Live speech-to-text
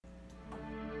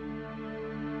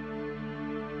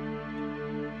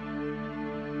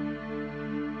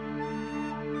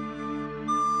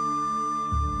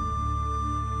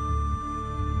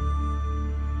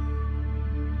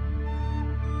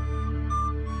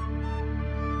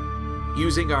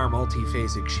Using our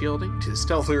multi-phasic shielding to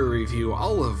stealthily review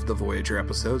all of the Voyager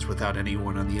episodes without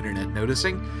anyone on the internet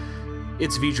noticing,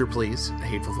 it's V'ger Please, A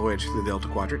Hateful Voyage Through the Delta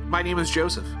Quadrant. My name is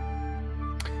Joseph.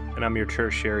 And I'm your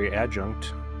tertiary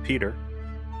adjunct, Peter.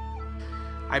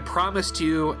 I promised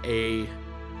you a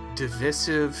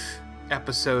divisive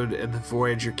episode in the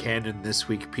Voyager canon this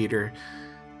week, Peter,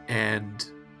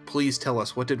 and please tell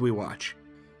us, what did we watch?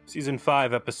 Season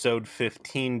 5, Episode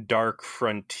 15, Dark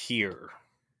Frontier.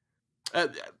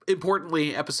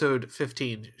 Importantly, Episode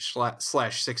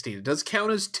 15/16. It does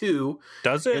count as 2.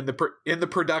 Does it? In the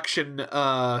production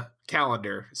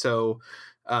calendar. So,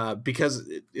 because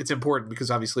it's important,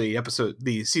 because obviously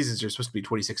the seasons are supposed to be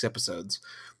 26 episodes.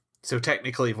 So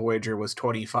technically Voyager was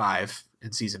 25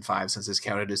 in Season 5 since it's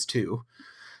counted as 2.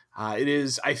 It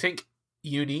is, I think,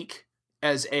 unique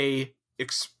as a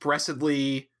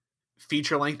expressively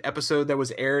feature-length episode that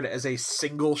was aired as a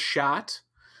single shot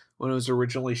when it was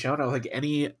originally shown. I don't think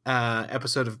any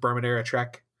episode of Bermuda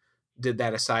Trek did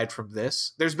that aside from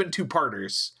this. There's been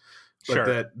 2-parters, but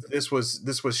Sure. this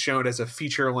was shown as a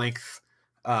feature-length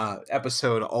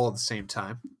episode all at the same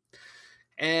time.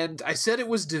 And I said it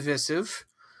was divisive,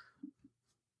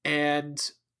 and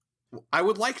I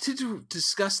would like to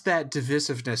discuss that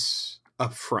divisiveness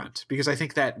up front, because I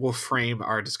think that will frame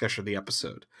our discussion of the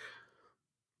episode.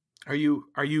 Are you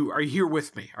here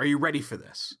with me? Are you ready for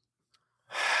this?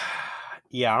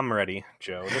 Yeah, I'm ready,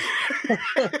 Joe.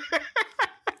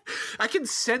 I can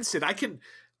sense it.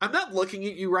 I'm not looking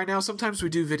at you right now. Sometimes we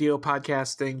do video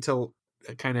podcasting to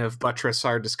kind of buttress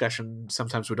our discussion.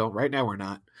 Sometimes we don't. Right now we're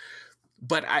not.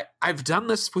 But I've done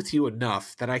this with you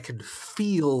enough that I can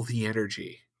feel the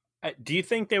energy. Do you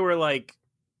think they were like,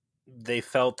 they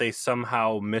felt they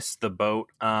somehow missed the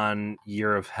boat on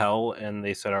Year of Hell, and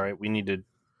they said, all right, we need to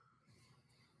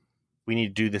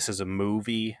do this as a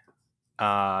movie,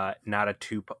 not a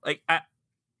 2. Like,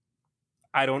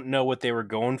 I don't know what they were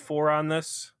going for on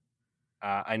this.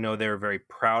 I know they were very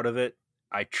proud of it.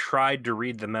 I tried to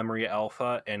read the Memory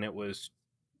Alpha, and it was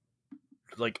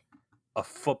like a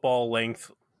football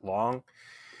length long.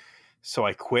 So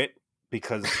I quit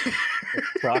because it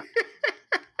sucked.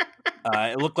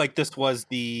 It looked like this was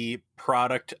the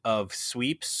product of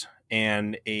sweeps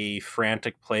and a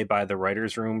frantic play by the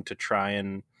writer's room to try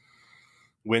and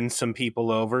win some people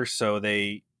over. So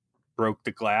they broke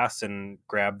the glass and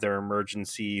grabbed their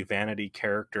emergency vanity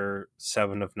character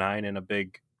 7 of 9 in a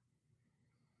big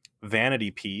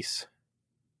vanity piece.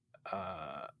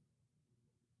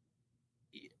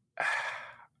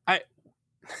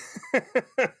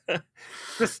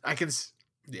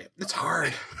 It's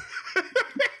hard.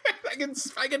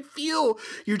 I can feel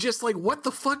you're just like, what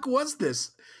the fuck was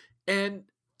this? And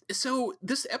so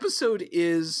this episode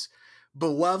is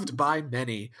beloved by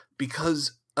many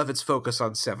because of its focus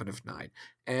on 7 of 9.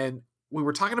 And we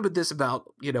were talking about this when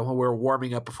we were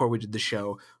warming up before we did the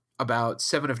show, about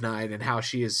 7 of 9 and how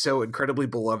she is so incredibly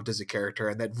beloved as a character,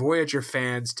 and that Voyager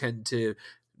fans tend to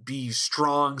be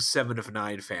strong 7 of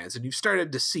 9 fans. And you've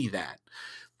started to see that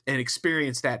and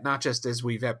experience that, not just as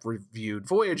we've reviewed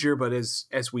Voyager, but as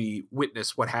we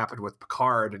witness what happened with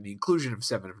Picard and the inclusion of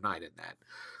 7 of 9 in that.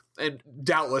 And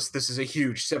doubtless this is a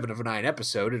huge 7 of 9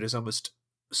 episode. It is almost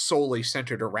solely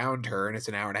centered around her, and it's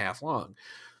an hour and a half long.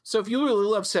 So if you really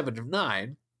love 7 of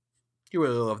 9, you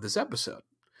really love this episode.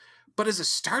 But as a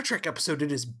Star Trek episode,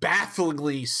 it is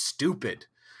bafflingly stupid.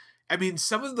 I mean,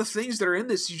 some of the things that are in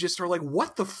this, you just are like,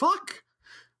 what the fuck?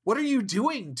 What are you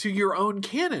doing to your own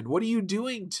canon? What are you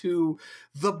doing to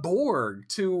the Borg,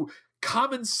 to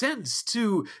common sense,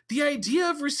 to the idea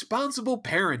of responsible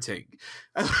parenting?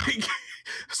 Like,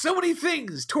 so many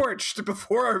things torched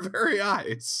before our very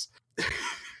eyes.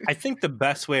 I think the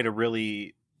best way to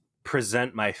really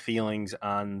present my feelings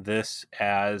on this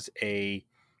as a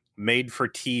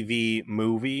made-for-TV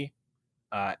movie,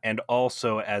 and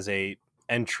also as a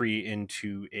entry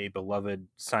into a beloved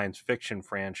science fiction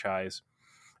franchise,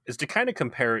 is to kind of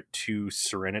compare it to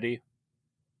Serenity.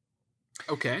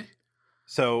 Okay.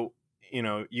 So,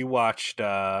 you watched,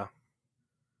 the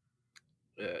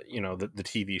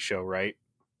TV show, right?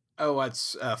 Oh,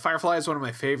 it's Firefly is one of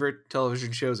my favorite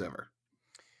television shows ever.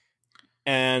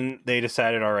 And they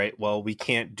decided, all right, well, we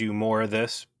can't do more of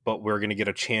this, but we're going to get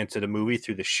a chance at a movie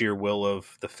through the sheer will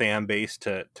of the fan base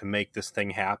to make this thing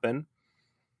happen.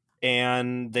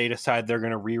 And they decide they're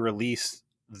going to re-release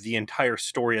the entire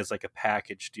story as like a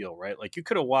package deal, right? Like, you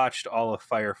could have watched all of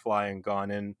Firefly and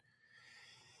gone in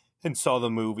and saw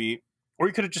the movie, or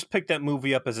you could have just picked that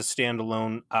movie up as a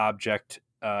standalone object,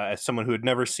 as someone who had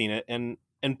never seen it, and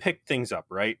picked things up,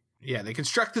 right? Yeah, they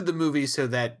constructed the movie so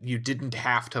that you didn't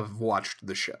have to have watched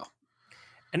the show.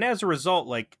 And as a result,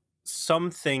 like,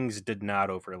 some things did not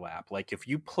overlap. Like if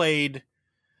you played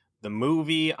the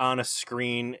movie on a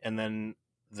screen and then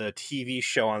the TV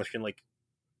show on the screen, like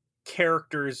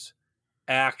characters,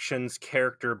 actions,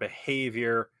 character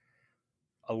behavior,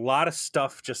 a lot of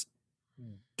stuff just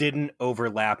didn't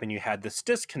overlap, and you had this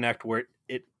disconnect where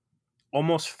it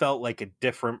almost felt like a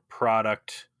different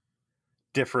product,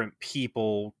 different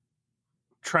people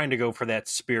trying to go for that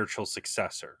spiritual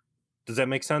successor. Does that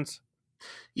make sense?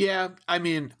 Yeah, I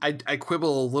mean, I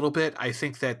quibble a little bit. I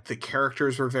think that the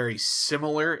characters were very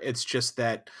similar. It's just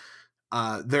that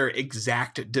their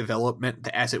exact development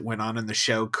as it went on in the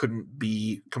show couldn't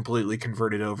be completely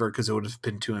converted over because it would have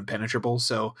been too impenetrable.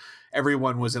 So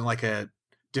everyone was in like a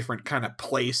different kind of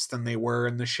place than they were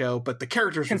in the show, but the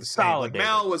characters were the same. Like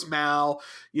Mal was Mal,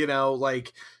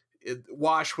 like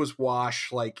Wash was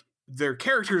Wash. Like their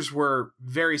characters were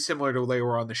very similar to where they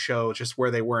were on the show, just where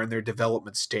they were in their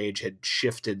development stage had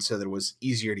shifted so that it was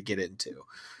easier to get into.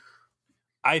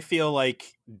 I feel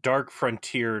like Dark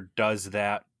Frontier does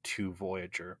that to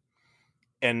Voyager.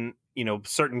 And,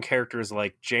 certain characters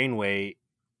like Janeway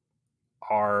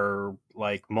are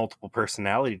like multiple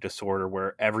personality disorder,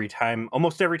 where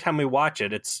almost every time we watch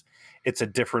it, it's a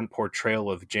different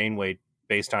portrayal of Janeway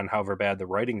based on however bad the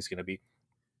writing is going to be.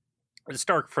 It's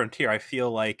Dark Frontier. I feel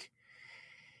like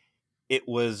it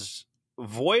was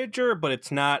Voyager, but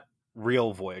it's not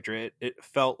real Voyager. It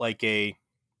felt like a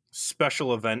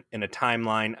special event in a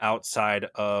timeline outside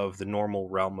of the normal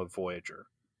realm of Voyager.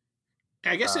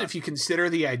 I guess if you consider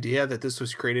the idea that this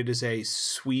was created as a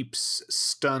sweeps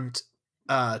stunt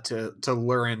to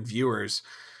lure in viewers,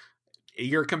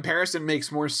 your comparison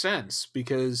makes more sense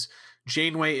because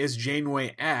Janeway is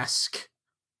Janeway-esque.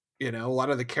 A lot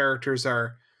of the characters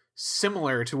are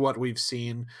similar to what we've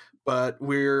seen, but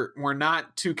we're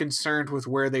not too concerned with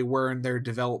where they were in their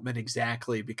development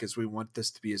exactly because we want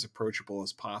this to be as approachable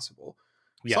as possible.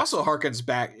 Yes. It also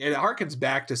harkens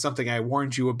back to something I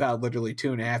warned you about literally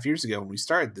 2.5 years ago when we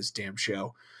started this damn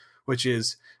show, which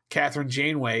is Catherine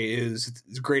Janeway is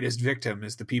the greatest victim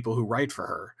is the people who write for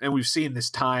her. And we've seen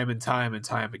this time and time and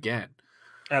time again.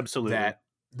 Absolutely.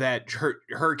 That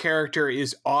her character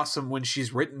is awesome when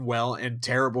she's written well and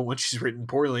terrible when she's written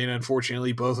poorly. And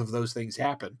unfortunately, both of those things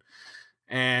happen.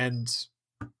 And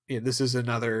this is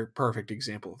another perfect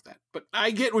example of that. But I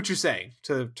get what you're saying.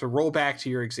 To roll back to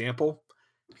your example,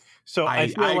 so I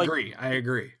agree. I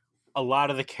agree. A lot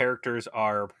of the characters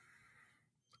are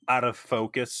out of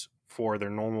focus for their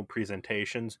normal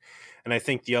presentations. And I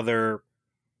think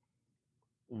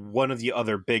one of the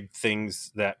other big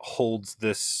things that holds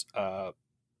these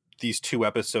 2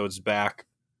 episodes back,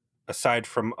 aside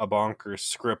from a bonkers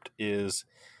script, is,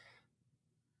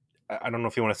 I don't know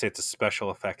if you want to say it's a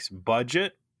special effects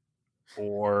budget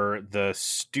or the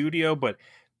studio, but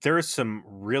there is some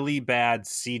really bad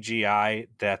CGI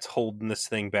that's holding this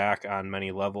thing back on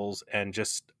many levels, and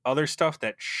just other stuff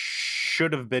that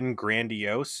should have been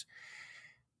grandiose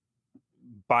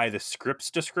by the script's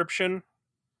description,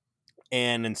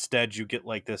 and instead you get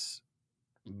like this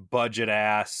budget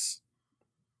ass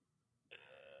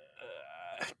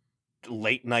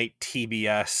late night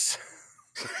TBS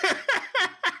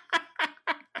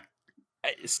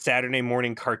Saturday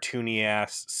morning cartoony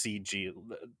ass CG,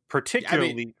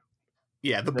 particularly.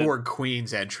 The Borg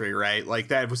Queen's entry, right? Like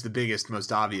that was the biggest,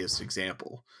 most obvious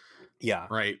example. Yeah.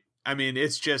 Right. I mean,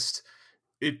 it's just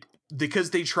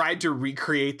because they tried to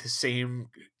recreate the same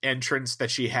entrance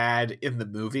that she had in the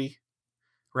movie,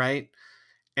 right?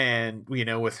 And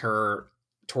with her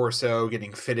torso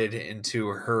getting fitted into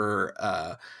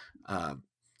her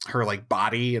her like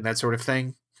body and that sort of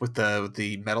thing with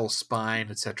the metal spine,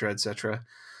 etc., etc.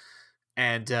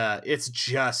 And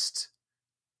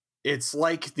it's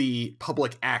like the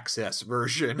public access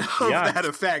version of that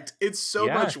effect. It's so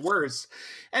much worse.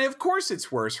 And of course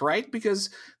it's worse, right?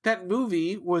 Because that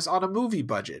movie was on a movie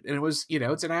budget and it was,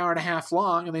 it's an hour and a half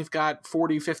long and they've got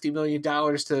 $40-50 million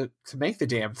to make the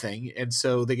damn thing. And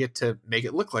so they get to make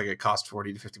it look like it cost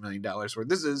 $40-50 million, where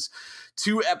this is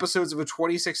 2 episodes of a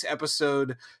 26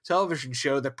 episode television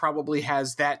show that probably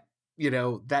has that,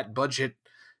 that budget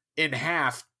in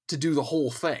half to do the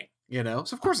whole thing. So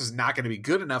of course it's not going to be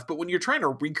good enough, but when you're trying to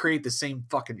recreate the same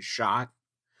fucking shot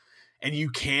and you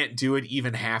can't do it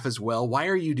even half as well, why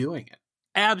are you doing it?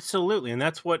 Absolutely. And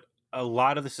that's what a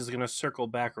lot of this is going to circle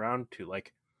back around to.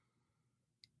 Like,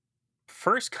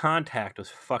 First Contact was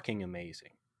fucking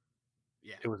amazing.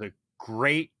 Yeah. It was a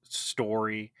great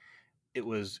story. It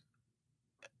was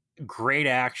great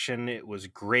action. It was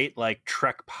great, like,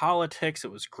 Trek politics.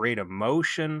 It was great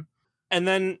emotion. And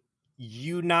then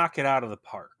you knock it out of the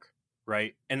park,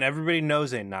 right? And everybody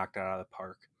knows they knocked it out of the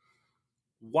park.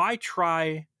 Why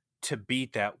try to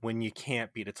beat that when you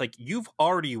can't beat it. It's like you've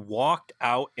already walked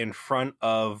out in front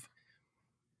of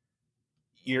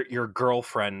your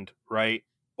girlfriend, right?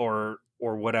 Or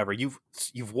whatever. You've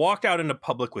walked out into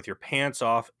public with your pants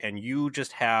off, and you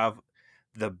just have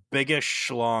the biggest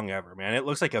schlong ever, man. It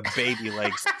looks like a baby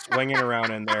leg swinging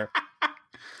around in there.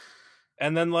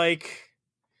 And then like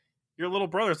your little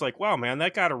brother's like, wow, man,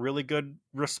 that got a really good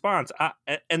response.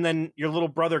 And then your little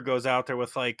brother goes out there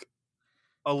with like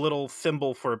a little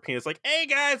thimble for a penis. Like, hey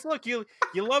guys, look, you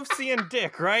love seeing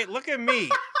dick, right? Look at me.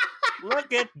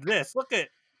 Look at this. Look at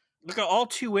all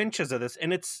 2 inches of this.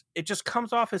 And it just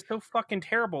comes off as so fucking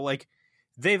terrible. Like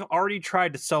they've already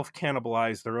tried to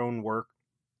self-cannibalize their own work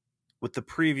with the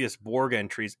previous Borg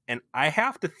entries. And I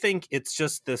have to think it's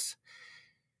just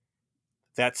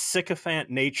that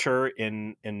sycophant nature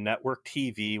in network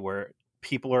TV where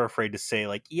people are afraid to say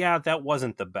like, yeah, that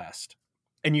wasn't the best.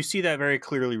 And you see that very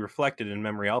clearly reflected in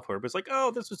Memory Alpha, where it's like, oh,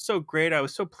 this was so great. I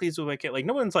was so pleased with it. Like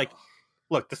no one's like,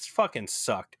 look, this fucking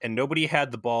sucked. And nobody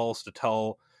had the balls to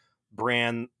tell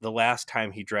Bran the last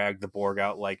time he dragged the Borg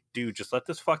out, like, dude, just let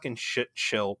this fucking shit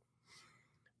chill.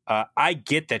 I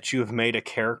get that you have made a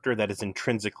character that is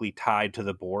intrinsically tied to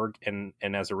the Borg, and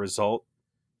as a result,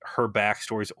 her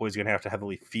backstory is always going to have to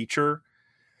heavily feature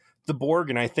the Borg.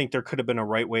 And I think there could have been a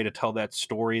right way to tell that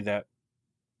story that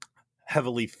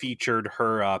heavily featured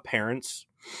her parents.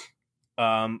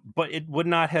 But it would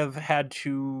not have had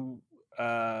to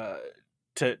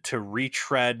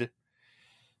retread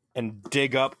and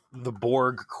dig up the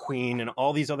Borg Queen and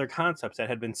all these other concepts that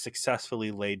had been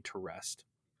successfully laid to rest.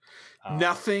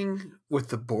 Nothing with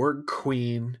the Borg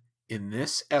Queen in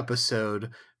this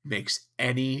episode makes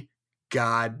any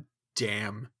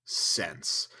goddamn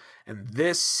sense. And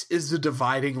this is the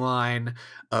dividing line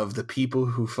of the people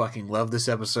who fucking love this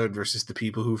episode versus the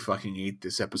people who fucking hate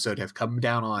this episode have come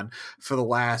down on for the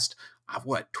last,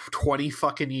 20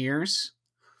 fucking years?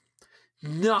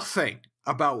 Nothing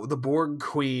about the Borg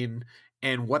Queen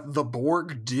and what the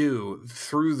Borg do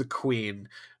through the Queen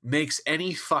makes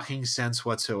any fucking sense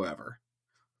whatsoever.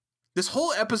 This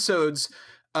whole episode's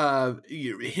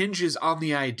hinges on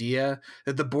the idea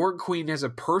that the Borg Queen has a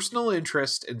personal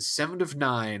interest in Seven of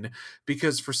Nine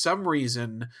because for some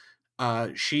reason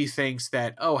she thinks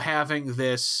that, having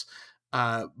this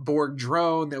Borg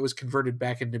drone that was converted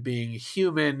back into being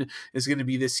human is going to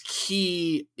be this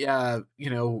key,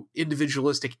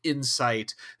 individualistic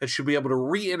insight that should be able to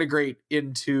reintegrate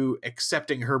into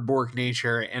accepting her Borg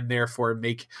nature and therefore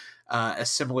make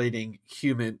assimilating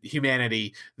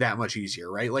humanity that much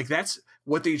easier, right? Like that's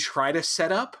what they try to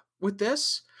set up with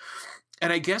this.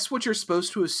 And I guess what you're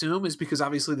supposed to assume is, because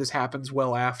obviously this happens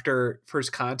well after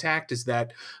First Contact, is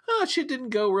that shit didn't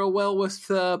go real well with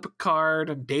Picard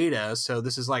and Data, so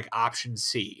this is like option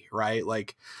C, right?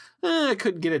 Like, I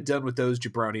couldn't get it done with those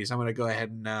jabronis. I'm going to go ahead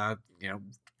and,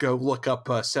 go look up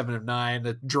 7 of 9.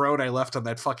 The drone I left on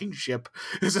that fucking ship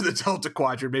is in the Delta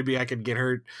Quadrant. Maybe I can get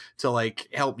her to, like,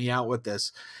 help me out with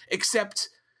this. Except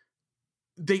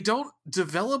they don't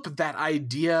develop that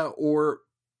idea or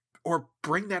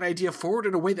bring that idea forward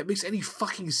in a way that makes any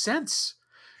fucking sense.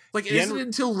 Like, it isn't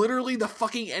until literally the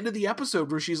fucking end of the episode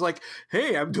where she's like,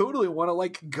 hey, I'm totally want to,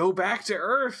 like, go back to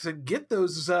Earth and get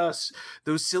those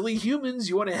silly humans.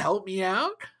 You want to help me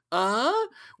out?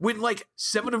 When, like,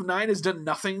 7 of 9 has done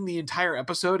nothing the entire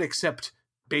episode except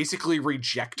basically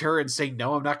reject her and say,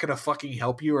 no, I'm not going to fucking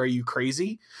help you. Are you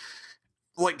crazy?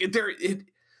 Like,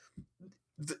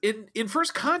 in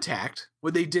First Contact,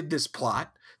 when they did this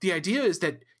plot, the idea is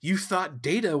that you thought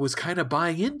Data was kind of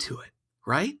buying into it,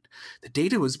 right? The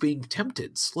Data was being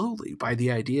tempted slowly by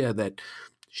the idea that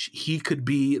he could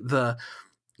be the,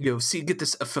 get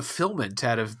this fulfillment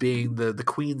out of being the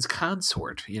Queen's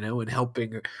consort, and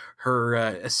helping her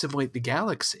assimilate the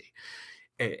galaxy.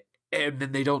 And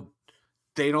then they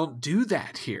don't do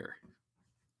that here.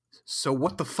 So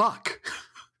what the fuck?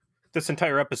 This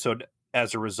entire episode,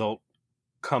 as a result,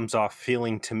 comes off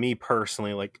feeling to me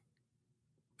personally like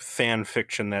fan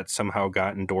fiction that somehow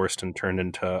got endorsed and turned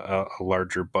into a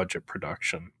larger budget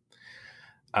production.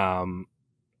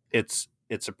 It's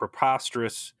a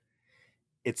preposterous,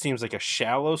 it seems like a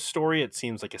shallow story. It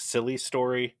seems like a silly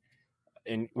story,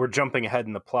 and we're jumping ahead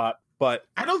in the plot, but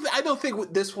I don't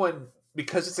think this one,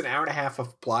 because it's an hour and a half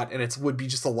of plot and it would be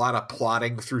just a lot of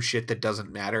plotting through shit that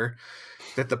doesn't matter,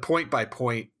 that the point by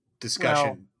point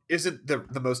discussion isn't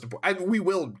the most important. We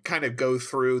will kind of go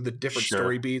through the different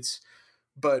story beats,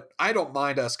 but I don't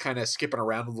mind us kind of skipping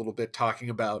around a little bit, talking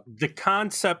about the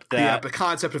concept the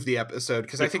concept of the episode,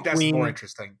 because I think that's more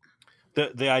interesting.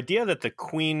 The idea that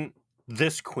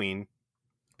this queen,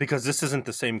 because this isn't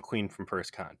the same Queen from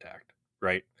First Contact,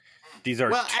 right? These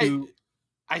are two.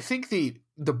 I think the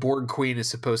Borg Queen is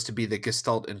supposed to be the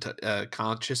Gestalt into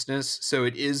consciousness, so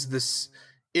it is this.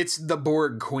 It's the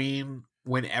Borg Queen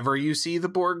whenever you see the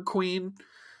Borg Queen.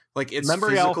 Like it's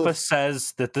Memory physical. Alpha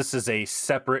says that this is a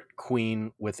separate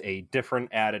queen with a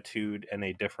different attitude and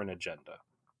a different agenda.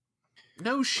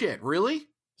 No shit, really?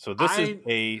 So this is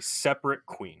a separate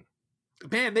queen.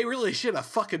 Man, they really should have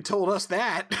fucking told us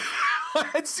that.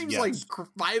 That seems like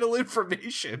vital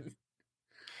information.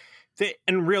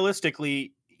 And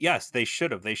realistically, yes, they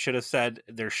should have. They should have said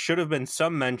there should have been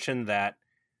some mention that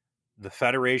the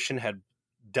Federation had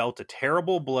dealt a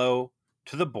terrible blow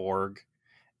to the Borg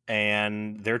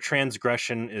and their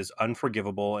transgression is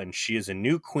unforgivable, and she is a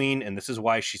new queen, and this is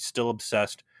why she's still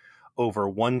obsessed over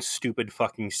one stupid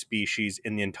fucking species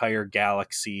in the entire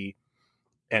galaxy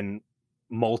and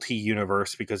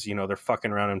multi-universe, because, you know, they're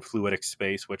fucking around in fluidic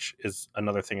space, which is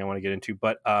another thing I want to get into.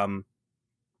 But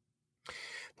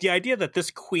the idea that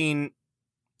this queen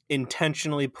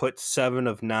intentionally put 7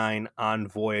 of 9 on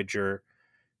Voyager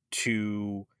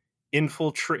to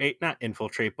not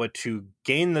infiltrate, but to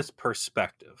gain this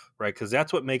perspective, right? Because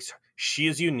that's what makes she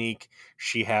is unique.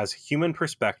 She has human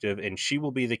perspective, and she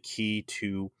will be the key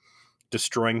to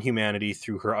destroying humanity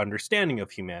through her understanding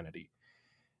of humanity.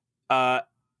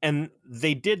 And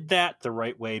they did that the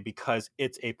right way because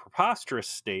it's a preposterous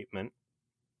statement,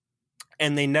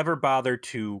 and they never bother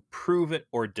to prove it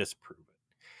or disprove it.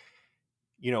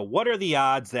 You know, what are the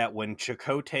odds that when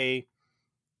Chakotay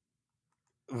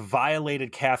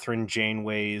violated Catherine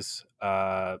Janeway's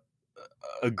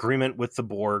agreement with the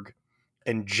Borg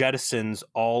and jettisons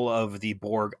all of the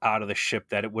Borg out of the ship,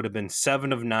 that it would have been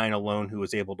 7 of 9 alone who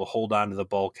was able to hold on to the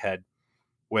bulkhead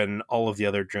when all of the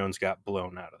other drones got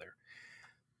blown out of there?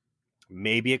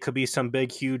 Maybe it could be some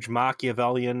big, huge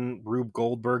Machiavellian Rube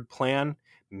Goldberg plan.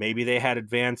 Maybe they had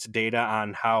advanced data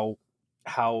on how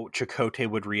Chakotay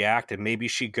would react, and maybe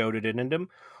she goaded it into him.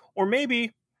 Or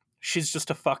maybe she's just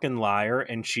a fucking liar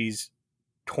and she's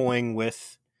toying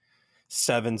with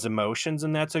Seven's emotions,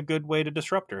 and that's a good way to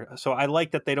disrupt her. So I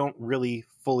like that they don't really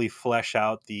fully flesh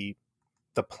out the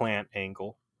plant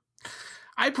angle.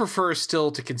 I prefer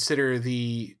still to consider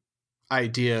the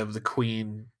idea of the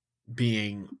queen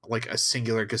being like a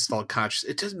singular Gestalt conscious.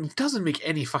 It doesn't make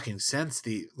any fucking sense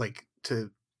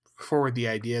to forward the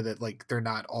idea that like they're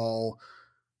not all,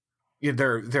 you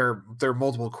know, they're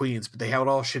multiple queens, but they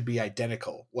all should be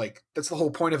identical. Like that's the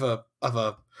whole point of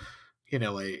a you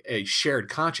know, a shared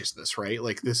consciousness, right?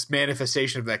 Like this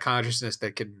manifestation of that consciousness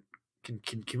that can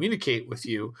communicate with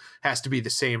you has to be the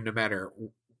same no matter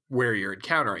where you're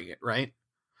encountering it, right?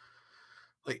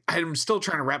 Like I'm still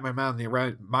trying to wrap my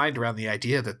mind around the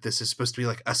idea that this is supposed to be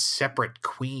like a separate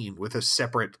queen with a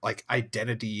separate like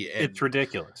identity. And it's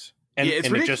ridiculous. And, yeah,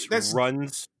 it just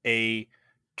runs a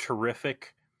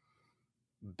terrific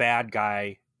bad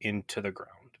guy into the ground.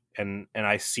 And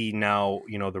I see now,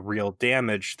 you know, the real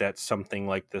damage that something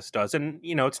like this does. And,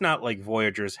 you know, it's not like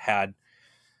Voyager's had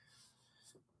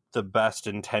the best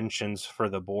intentions for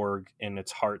the Borg in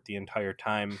its heart the entire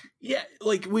time. Yeah,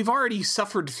 like we've already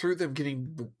suffered through them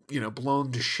getting, you know,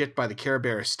 blown to shit by the Care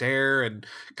Bear Stare and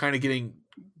kind of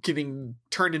getting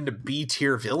turned into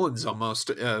B-tier villains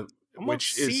almost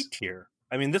which is C-tier.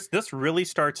 I mean, this really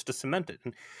starts to cement it.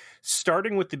 And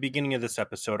starting with the beginning of this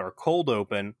episode, our cold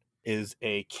open is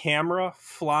a camera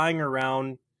flying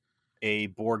around a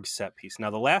Borg set piece. Now,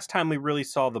 the last time we really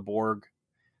saw the Borg,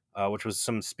 which was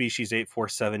some Species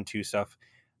 8472 stuff,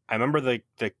 I remember the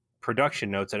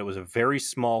production notes that it was a very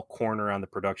small corner on the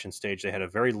production stage. They had a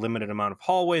very limited amount of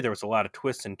hallway. There was a lot of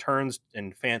twists and turns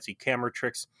and fancy camera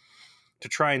tricks to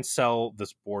try and sell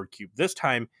this Borg cube. This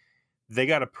time, they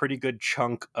got a pretty good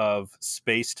chunk of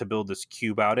space to build this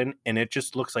cube out in, and it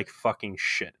just looks like fucking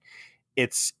shit.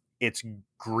 It's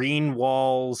green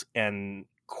walls and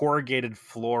corrugated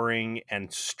flooring and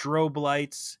strobe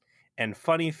lights and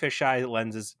funny fisheye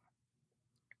lenses.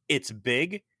 It's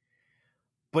big,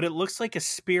 but it looks like a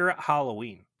Spirit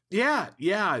Halloween. Yeah.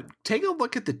 Take a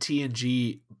look at the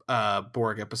TNG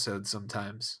Borg episodes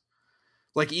sometimes.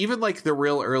 Like even like the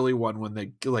real early one when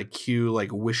they like Q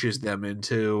like wishes them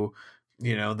into,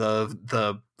 you know,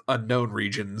 the unknown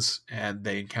regions and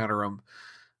they encounter them.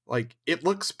 Like it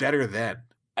looks better then.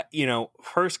 You know,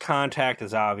 First Contact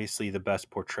is obviously the best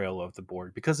portrayal of the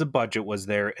Borg because the budget was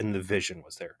there and the vision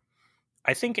was there.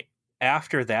 I think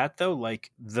after that, though,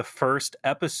 like the first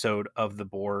episode of the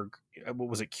Borg, what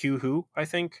was it, Q Who, I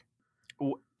think,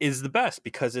 is the best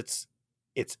because it's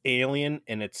alien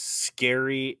and it's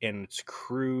scary and it's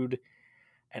crude.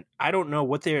 And I don't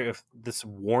know if this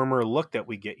warmer look that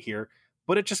we get here,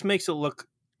 but it just makes it look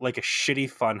like a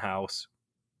shitty funhouse.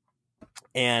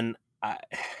 And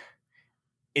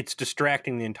it's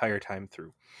distracting the entire time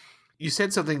through. You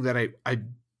said something that I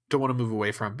don't want to move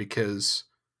away from because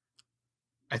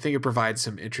I think it provides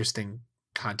some interesting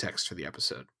context for the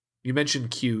episode. You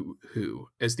mentioned Q Who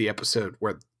as the episode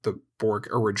where the Borg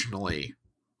originally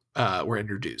were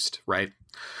introduced, right?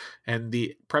 And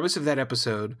the premise of that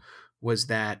episode was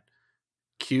that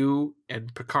Q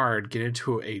and Picard get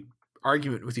into a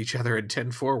argument with each other in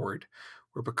 10 Forward,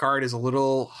 where Picard is a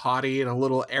little haughty and a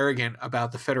little arrogant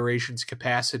about the Federation's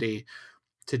capacity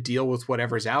to deal with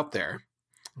whatever's out there.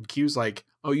 And Q's like,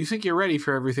 oh, you think you're ready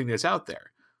for everything that's out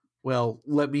there? Well,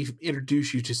 let me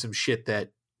introduce you to some shit that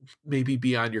may be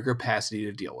beyond your capacity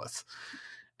to deal with.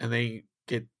 And they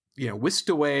get, whisked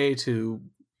away to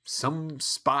some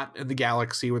spot in the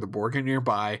galaxy where the Borg are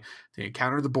nearby. They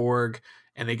encounter the Borg,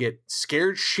 and they get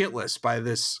scared shitless by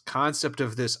this concept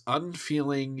of this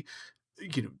unfeeling,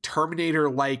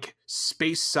 Terminator-like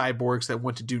space cyborgs that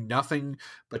want to do nothing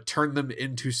but turn them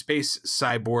into space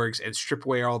cyborgs and strip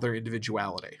away all their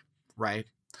individuality, right?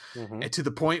 Mm-hmm. And to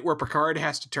the point where Picard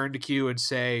has to turn to Q and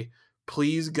say,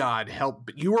 please, God, help.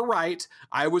 You were right.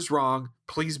 I was wrong.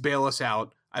 Please bail us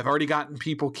out. I've already gotten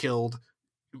people killed.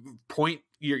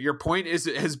 Your point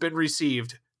has been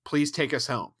received. Please take us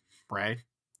home, right?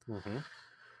 Mm-hmm.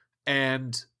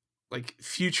 And like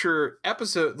future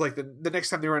episode, like the next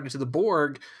time they run into the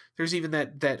Borg, there's even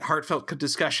that heartfelt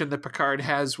discussion that Picard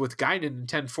has with Guinan in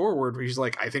 10 Forward, where he's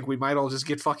like, I think we might all just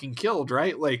get fucking killed,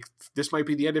 right? Like, this might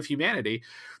be the end of humanity.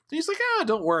 And he's like,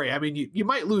 don't worry. I mean, you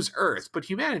might lose Earth, but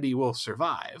humanity will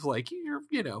survive. Like, you're,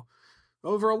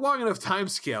 over a long enough time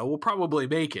scale, we'll probably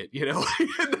make it,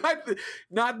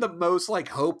 not the most like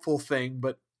hopeful thing,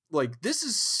 but like, this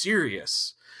is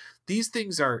serious. These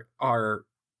things are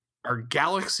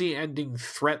galaxy-ending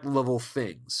threat level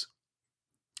things.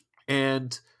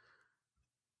 And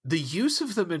the use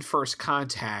of them in First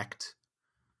Contact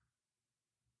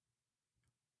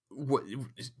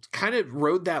kind of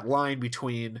rode that line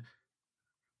between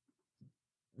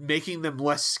making them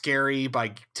less scary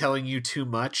by telling you too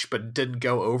much, but didn't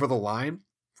go over the line,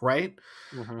 right?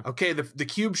 Mm-hmm. Okay, the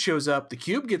cube shows up. The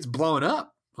cube gets blown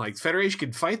up. Like, Federation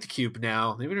can fight the cube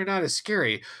now. Maybe they're not as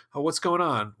scary. Oh, what's going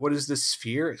on? What is this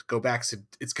sphere? It's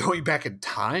going back in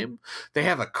time? They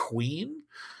have a queen?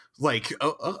 Like,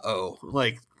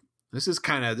 like, this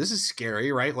is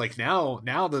scary, right? Like, now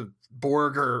the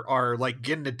Borg are like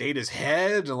getting to Data's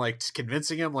head and like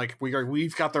convincing him like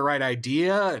we've got the right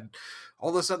idea and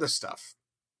all this other stuff.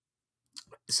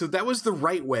 So that was the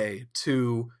right way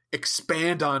to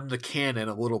expand on the canon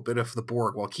a little bit of the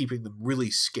Borg while keeping them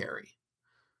really scary.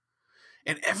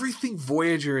 And everything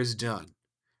Voyager has done,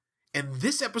 and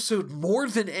this episode more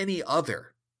than any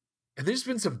other, and there's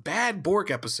been some bad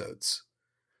Borg episodes,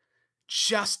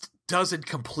 just does it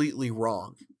completely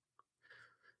wrong.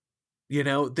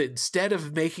 That instead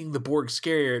of making the Borg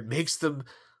scarier, it makes them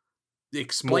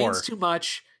explains too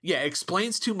much. Yeah,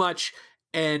 explains too much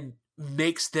and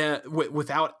makes them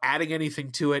without adding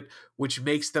anything to it, which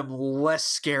makes them less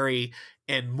scary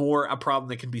and more a problem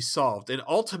that can be solved. And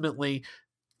ultimately,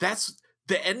 that's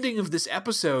the ending of this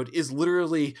episode is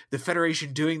literally the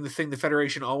Federation doing the thing the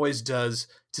Federation always does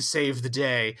to save the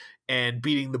day and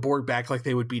beating the Borg back like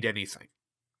they would beat anything.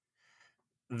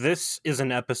 This is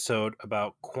an episode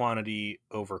about quantity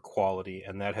over quality,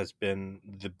 and that has been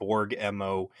the Borg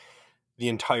MO the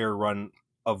entire run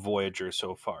of Voyager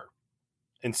so far.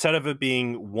 Instead of it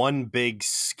being one big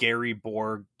scary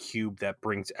Borg cube that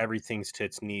brings everything to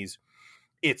its knees,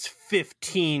 it's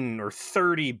 15 or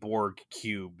 30 Borg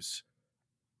cubes.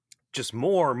 Just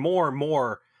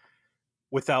more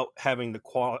without having the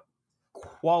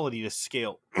quality to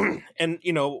scale. And,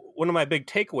 one of my big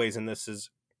takeaways in this is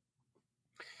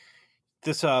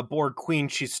this Borg queen,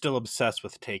 she's still obsessed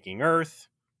with taking Earth.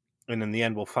 And in the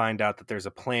end, we'll find out that there's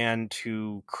a plan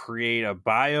to create a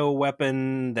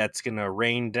bioweapon that's going to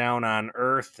rain down on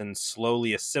Earth and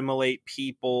slowly assimilate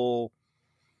people.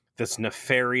 This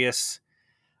nefarious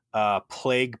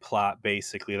plague plot,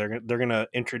 basically. They're going to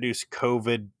introduce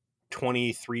COVID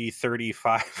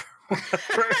 2335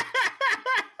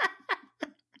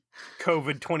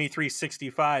 COVID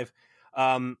 2365.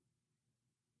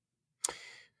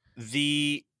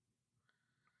 We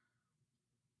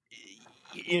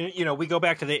go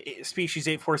back to the Species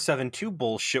 8472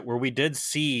 bullshit where we did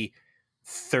see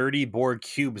 30 Borg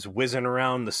cubes whizzing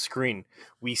around the screen.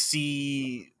 We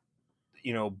see,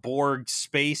 Borg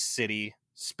Space City,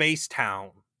 Space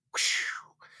Town,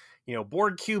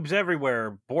 Borg cubes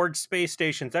everywhere, Borg space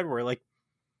stations everywhere. Like,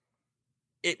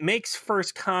 it makes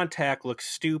First Contact look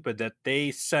stupid that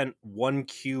they sent one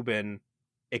cube in,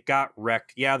 it got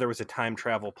wrecked. Yeah, there was a time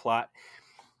travel plot.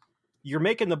 you're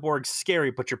making the Borg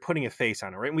scary, but you're putting a face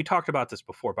on it, right? And we talked about this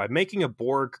before. By making a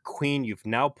Borg queen, you've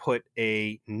now put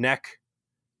a neck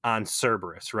on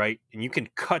Cerberus, right? And you can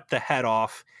cut the head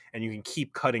off, and you can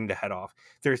keep cutting the head off.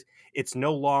 It's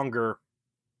no longer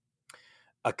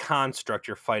a construct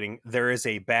you're fighting. There is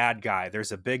a bad guy.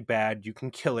 There's a big bad. You can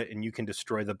kill it, and you can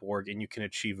destroy the Borg, and you can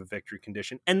achieve a victory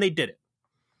condition. And they did it.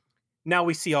 Now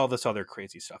we see all this other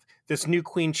crazy stuff. This new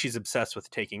queen, she's obsessed with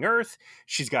taking Earth.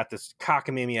 She's got this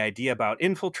cockamamie idea about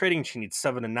infiltrating. She needs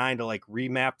 7 and 9 to like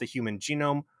remap the human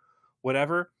genome,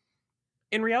 whatever.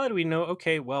 In reality, we know,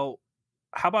 okay, well,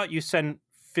 how about you send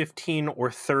 15 or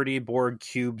 30 Borg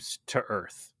cubes to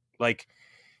Earth? Like,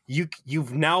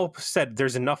 you've now said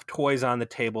there's enough toys on the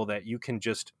table that you can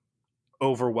just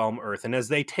overwhelm Earth. And as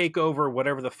they take over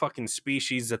whatever the fucking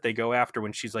species that they go after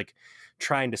when she's like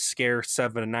trying to scare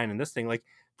 7 and 9 in this thing, like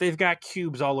they've got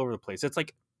cubes all over the place. It's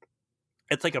like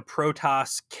a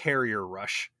Protoss carrier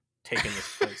rush taking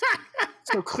this place.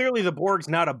 So clearly the Borg's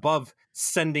not above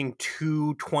sending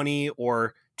 220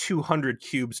 or 200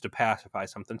 cubes to pacify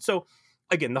something. So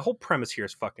again, the whole premise here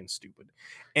is fucking stupid.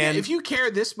 And if you care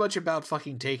this much about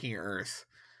fucking taking Earth,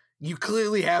 you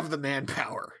clearly have the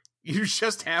manpower. You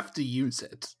just have to use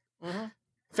it. Mm-hmm.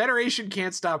 Federation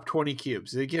can't stop 20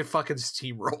 cubes. They get fucking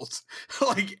steamrolled.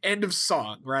 Like, end of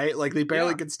song, right? Like, they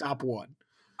barely can stop one.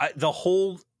 The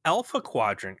whole Alpha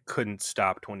Quadrant couldn't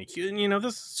stop 20 cubes. You know,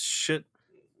 this shit,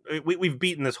 we've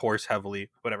beaten this horse heavily,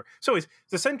 whatever. So anyways,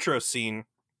 the Centro scene,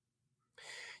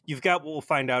 you've got what we'll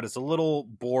find out is a little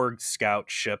Borg scout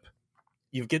ship.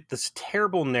 You get this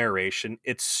terrible narration.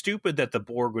 It's stupid that the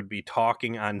Borg would be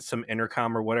talking on some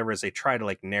intercom or whatever as they try to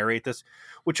like narrate this,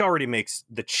 which already makes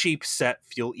the cheap set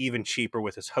feel even cheaper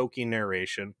with this hokey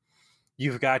narration.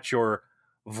 You've got your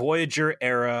Voyager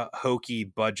era hokey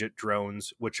budget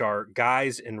drones, which are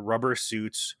guys in rubber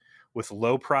suits with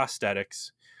low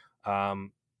prosthetics.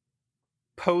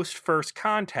 Post First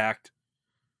Contact,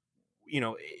 you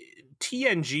know,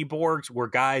 TNG Borgs were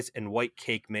guys in white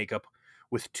cake makeup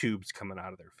with tubes coming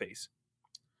out of their face.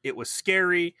 It was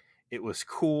scary. It was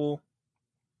cool.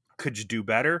 Could you do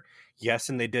better? Yes,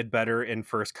 and they did better in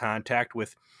First Contact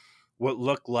with what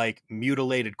looked like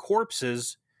mutilated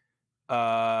corpses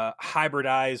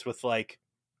hybridized with like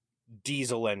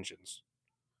diesel engines.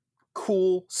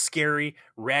 Cool, scary,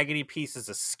 raggedy pieces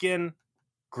of skin.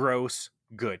 Gross,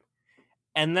 good.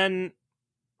 And then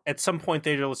at some point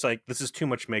they just like, this is too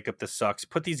much makeup. This sucks.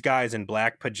 Put these guys in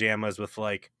black pajamas with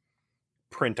like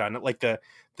print on it, like the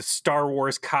Star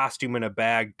Wars costume in a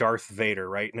bag, Darth Vader,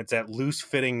 right? And it's that loose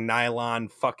fitting nylon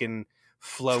fucking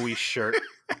flowy shirt,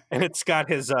 and it's got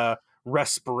his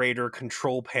respirator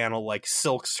control panel like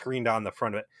silk screened on the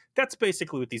front of it. That's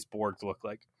basically what these Borgs look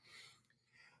like.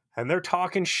 And they're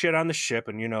talking shit on the ship,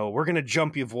 and you know, we're gonna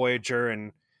jump you, Voyager,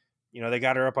 and you know, they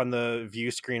got her up on the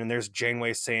view screen, and there's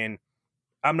Janeway saying,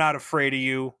 "I'm not afraid of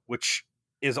you," which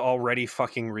is already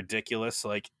fucking ridiculous.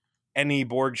 Like, any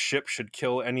Borg ship should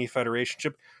kill any Federation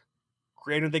ship.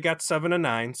 Granted, they got 7 and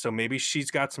 9, so maybe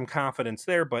she's got some confidence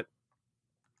there, but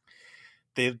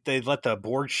they let the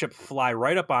Borg ship fly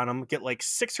right up on them, get like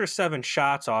 6 or 7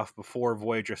 shots off before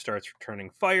Voyager starts returning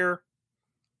fire.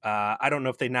 I don't know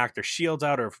if they knock their shields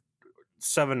out or if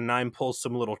 7 and 9 pulls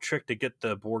some little trick to get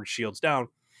the Borg shields down.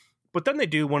 But then they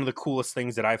do one of the coolest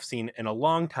things that I've seen in a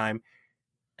long time,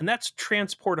 and that's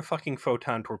transport a fucking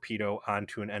photon torpedo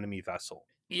onto an enemy vessel.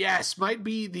 Yes, might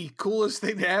be the coolest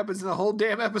thing that happens in the whole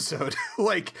damn episode.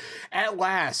 Like, at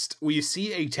last, we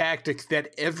see a tactic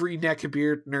that every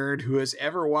neckbeard nerd who has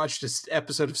ever watched an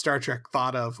episode of Star Trek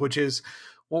thought of, which is,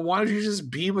 well, why don't you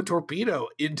just beam a torpedo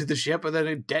into the ship and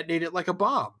then detonate it like a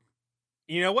bomb?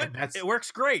 You know what? It works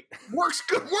great. Works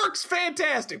good. Works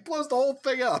fantastic. Blows the whole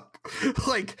thing up.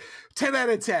 Like, 10 out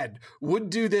of 10.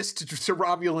 Wouldn't do this to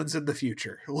Romulans in the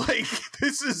future. Like,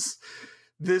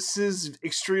 this is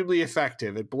extremely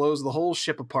effective. It blows the whole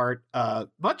ship apart,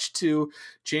 much to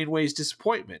Janeway's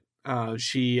disappointment.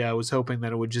 She was hoping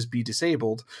that it would just be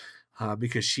disabled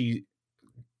because she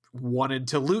wanted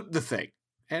to loot the thing.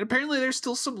 And apparently there's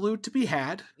still some loot to be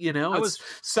had. You know,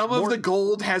 some of the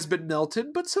gold has been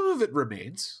melted, but some of it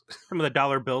remains. Some of the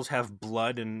dollar bills have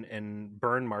blood and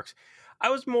burn marks. I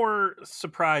was more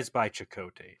surprised by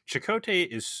Chakotay.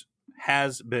 Chakotay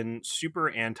has been super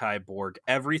anti-Borg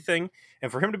everything.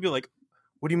 And for him to be like,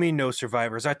 what do you mean no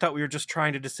survivors? I thought we were just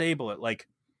trying to disable it. Like,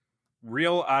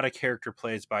 real out of character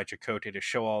plays by Chakotay to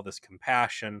show all this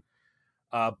compassion.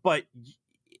 But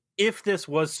if this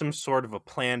was some sort of a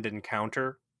planned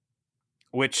encounter,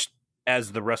 which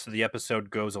as the rest of the episode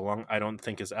goes along, I don't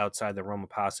think is outside the realm of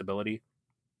possibility.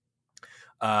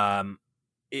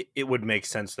 it would make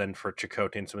sense then for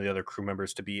Chakotay and some of the other crew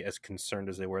members to be as concerned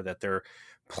as they were that their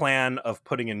plan of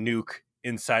putting a nuke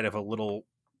inside of a little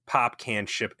pop can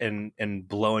ship and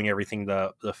blowing everything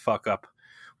the fuck up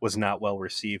was not well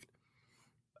received.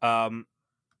 There's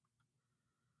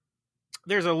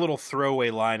a little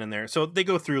throwaway line in there. So they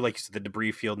go through like the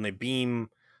debris field and they beam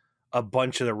a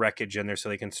bunch of the wreckage in there so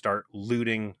they can start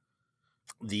looting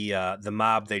the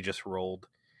mob they just rolled.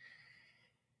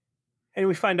 And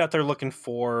we find out they're looking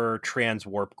for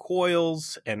transwarp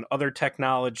coils and other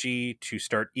technology to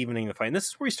start evening the fight. And this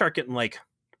is where we start getting like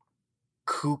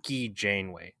kooky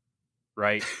Janeway,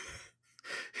 right?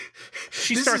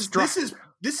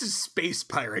 This is space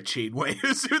pirate Janeway.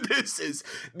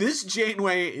 This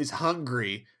Janeway is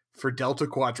hungry for Delta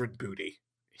Quadrant booty.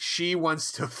 She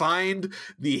wants to find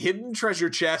the hidden treasure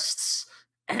chests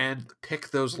and pick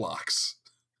those locks.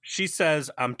 She says,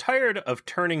 I'm tired of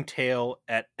turning tail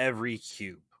at every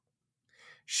cube.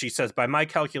 She says, by my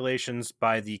calculations,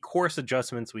 by the course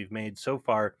adjustments we've made so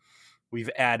far, we've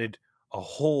added a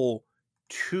whole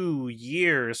 2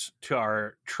 years to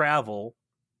our travel,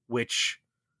 which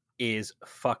is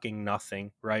fucking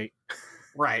nothing, right?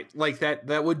 Right. Like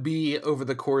that would be over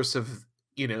the course of,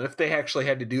 if they actually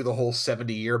had to do the whole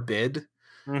 70-year bid,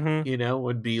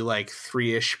 would be like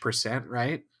 3-ish%,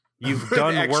 right? You've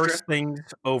done worse things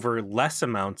over less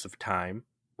amounts of time,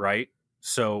 right?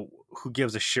 So who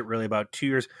gives a shit really about 2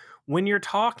 years? When you're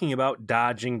talking about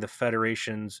dodging the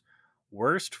Federation's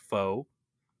worst foe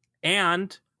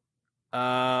and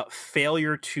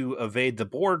failure to evade the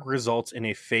Borg results in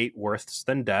a fate worse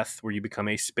than death, where you become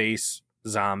a space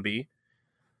zombie.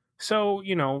 So,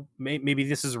 maybe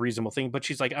this is a reasonable thing, but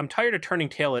she's like, I'm tired of turning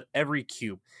tail at every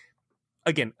cube.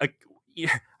 Again,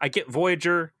 I get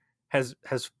Voyager has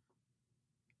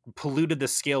polluted the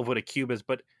scale of what a cube is,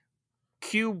 but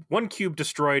one cube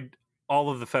destroyed all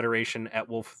of the Federation at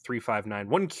Wolf 359.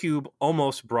 One cube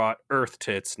almost brought Earth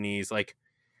to its knees. Like,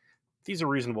 these are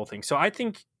reasonable things. So I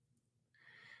think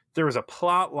there was a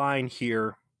plot line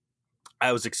here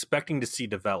I was expecting to see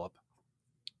develop,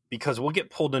 because we'll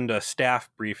get pulled into a staff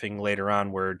briefing later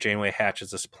on where Janeway hatches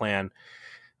this plan.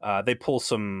 They pull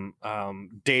some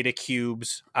data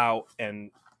cubes out,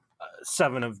 and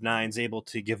 7 of 9's able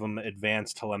to give them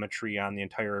advanced telemetry on the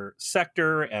entire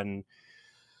sector and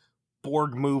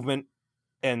Borg movement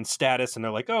and status. And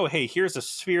they're like, oh, hey, here's a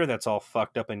sphere that's all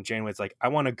fucked up. And Janeway's like, I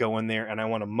want to go in there and I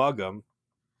want to mug them.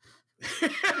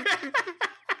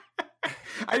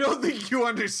 I don't think you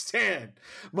understand.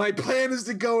 My plan is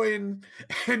to go in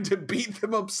and to beat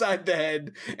them upside the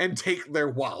head and take their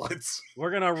wallets.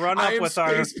 We're going to run up with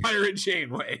our Space Pirate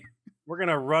Janeway. We're going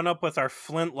to run up with our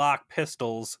flintlock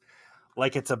pistols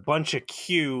like it's a bunch of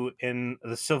Q in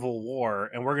the Civil War,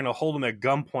 and we're going to hold them at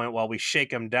gunpoint while we shake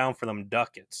them down for them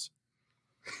ducats.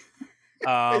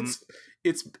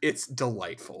 It's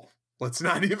delightful. Let's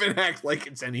not even act like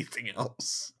it's anything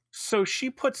else. So she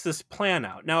puts this plan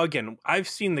out. Now, again, I've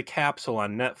seen the capsule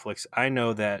on Netflix. I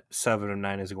know that 7 of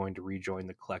 9 is going to rejoin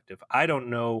the collective. I don't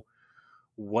know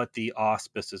what the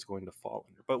auspice is going to fall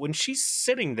under. But when she's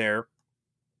sitting there,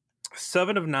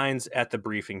 7 of 9's at the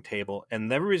briefing table,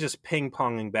 and everybody's just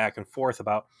ping-ponging back and forth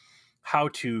about how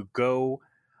to go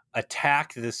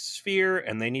attack this sphere,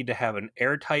 and they need to have an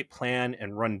airtight plan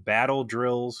and run battle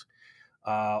drills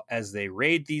as they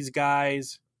raid these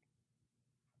guys.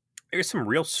 There's some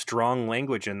real strong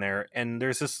language in there, and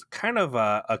there's this kind of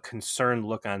a concerned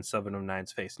look on 7 of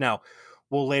 9's face. Now,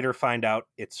 we'll later find out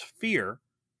it's fear,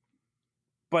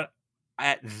 but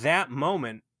at that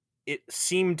moment, it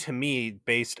seemed to me,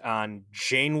 based on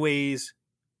Janeway's,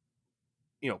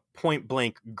 point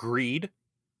blank greed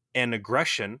and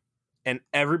aggression, and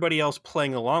everybody else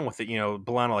playing along with it.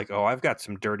 B'Elanna like, oh, I've got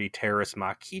some dirty terrorist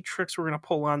Maquis tricks we're gonna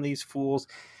pull on these fools,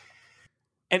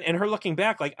 and her looking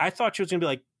back, like, I thought she was gonna be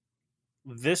like,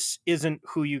 this isn't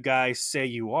who you guys say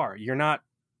you are. You're not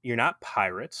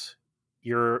pirates.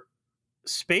 You're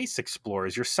space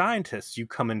explorers. You're scientists. You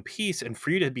come in peace, and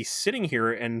for you to be sitting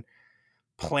here and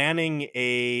planning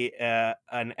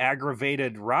an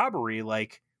aggravated robbery,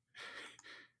 like,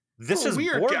 this is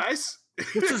weird, guys.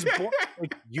 This is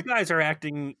like, you guys are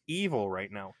acting evil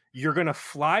right now. You're gonna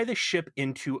fly the ship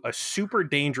into a super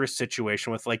dangerous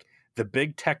situation with like the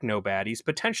big techno baddies,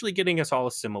 potentially getting us all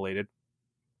assimilated,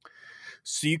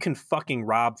 so you can fucking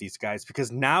rob these guys.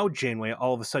 Because now, Janeway,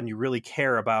 all of a sudden you really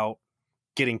care about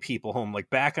getting people home. Like,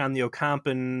 back on the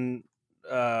Ocampan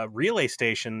relay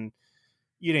station,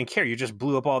 you didn't care. You just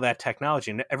blew up all that technology.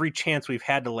 And every chance we've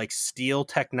had to like steal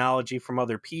technology from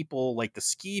other people, like the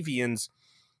Skeevians,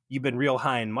 you've been real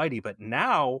high and mighty. But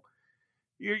now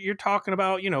you're talking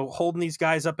about, holding these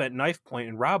guys up at knife point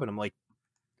and robbing them. Like,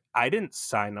 I didn't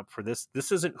sign up for this.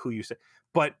 This isn't who you say.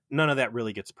 But none of that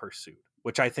really gets pursued,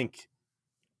 which I think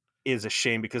is a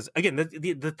shame because, again,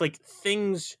 the like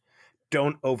things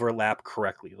don't overlap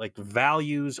correctly. Like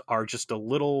values are just a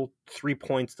little 3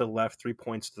 points to the left, 3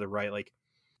 points to the right. Like,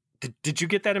 did you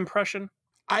get that impression?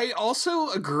 I also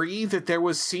agree that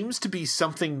seems to be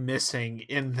something missing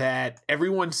in that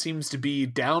everyone seems to be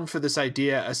down for this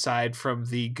idea aside from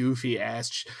the goofy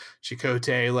ass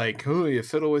Chakotay, like, oh, you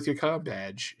fiddle with your com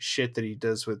badge shit that he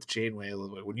does with Janeway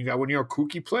when you got one of your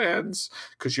kooky plans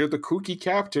because you're the kooky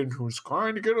captain who's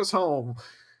trying to get us home.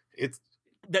 It's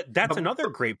that's another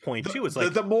great point too. Is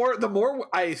like the more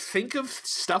I think of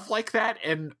stuff like that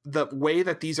and the way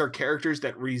that these are characters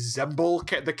that resemble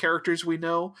the characters we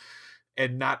know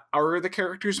and not are the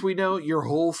characters we know, your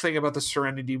whole thing about the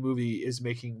Serenity movie is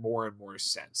making more and more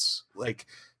sense. Like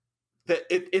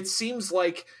it seems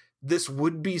like this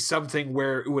would be something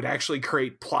where it would actually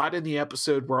create plot in the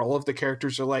episode where all of the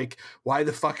characters are like, why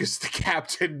the fuck is the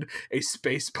captain a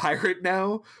space pirate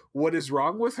now? What is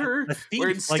wrong with her? Where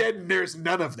instead there's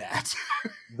none of that.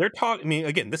 They're talking, I mean,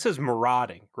 again, this is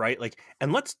marauding, right? Like,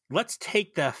 and let's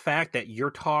take the fact that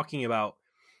you're talking about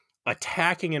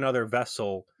attacking another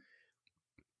vessel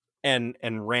and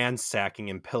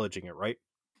ransacking and pillaging it, right?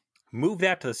 Move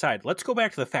that to the side. Let's go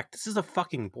back to the fact this is a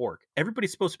fucking Borg.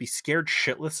 Everybody's supposed to be scared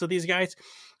shitless of these guys.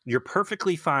 You're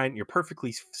perfectly fine. You're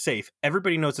perfectly safe.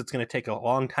 Everybody knows it's going to take a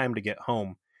long time to get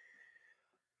home.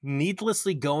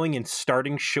 Needlessly going and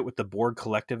starting shit with the Borg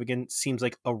collective again seems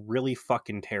like a really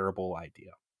fucking terrible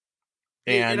idea.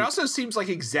 And it also seems like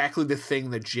exactly the thing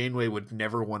that Janeway would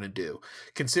never want to do,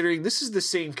 considering this is the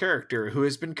same character who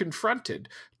has been confronted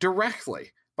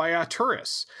directly by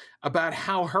Arturis about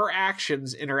how her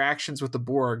interactions with the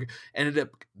Borg ended up,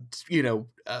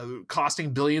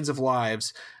 costing billions of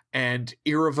lives and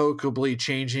irrevocably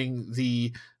changing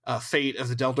the fate of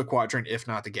the Delta Quadrant, if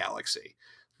not the galaxy.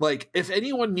 Like, if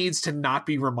anyone needs to not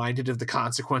be reminded of the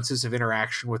consequences of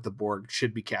interaction with the Borg, it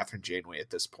should be Catherine Janeway at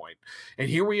this point. And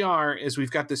here we are, as we've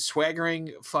got this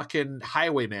swaggering fucking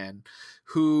highwayman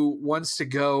who wants to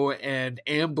go and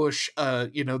ambush,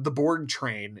 the Borg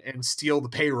train and steal the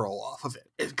payroll off of it.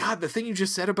 And God, the thing you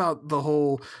just said about the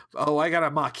whole, I got a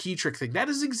Maquis trick thing, that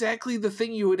is exactly the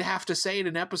thing you would have to say in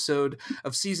an episode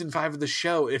of season 5 of the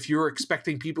show if you're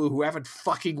expecting people who haven't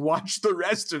fucking watched the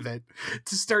rest of it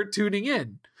to start tuning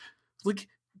in. Like,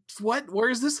 what? Where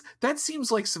is this? That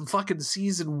seems like some fucking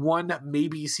season 1,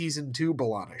 maybe season 2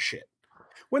 B'Elanna shit.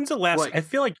 When's the last? I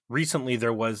feel like recently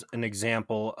there was an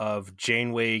example of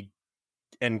Janeway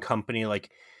and company.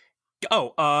 Like,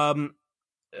 God,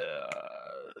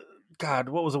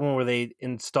 what was the one where they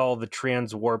install the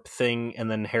trans warp thing, and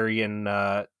then Harry and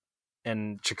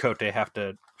Chakotay have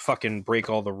to fucking break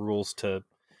all the rules to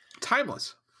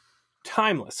Timeless.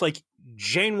 Like,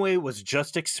 Janeway was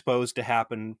just exposed to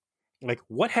happen. Like,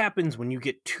 what happens when you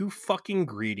get too fucking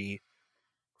greedy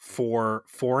for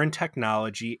foreign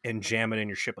technology and jam it in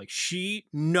your ship? Like, she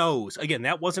knows. Again,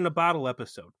 that wasn't a bottle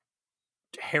episode.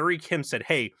 Harry Kim said,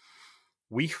 hey,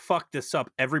 we fucked this up.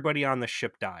 Everybody on the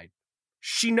ship died.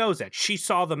 She knows that. She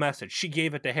saw the message. She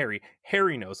gave it to Harry.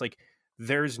 Harry knows. Like,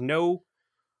 these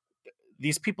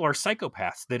people are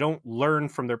psychopaths. They don't learn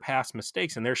from their past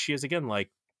mistakes. And there she is again, like,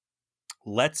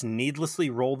 let's needlessly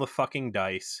roll the fucking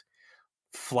dice.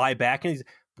 Fly back in these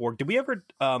Borg. Did we ever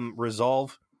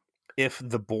resolve if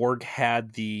the Borg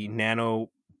had the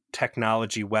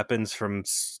nanotechnology weapons from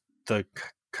the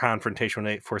confrontation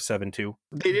with 8472?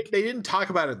 They didn't talk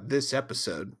about it this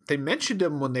episode. They mentioned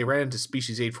them when they ran into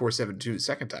species 8472 the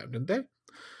second time, didn't they?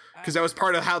 Because that was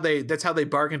part of that's how they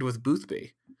bargained with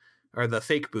Boothby, or the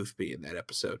fake Boothby in that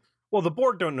episode. Well, the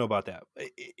Borg don't know about that.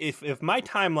 If my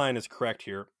timeline is correct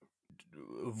here,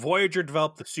 Voyager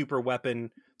developed the super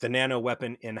weapon, the nano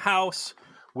weapon, in-house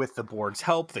with the Borg's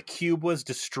help. The cube was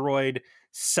destroyed.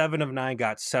 7 of 9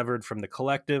 got severed from the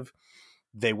collective.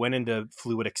 They went into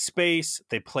fluidic space.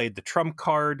 They played the trump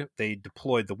card. They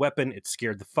deployed the weapon. It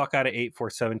scared the fuck out of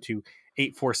 8472.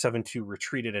 8472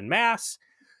 retreated en masse.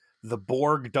 The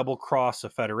Borg double-cross the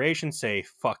Federation, say,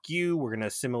 fuck you, we're going to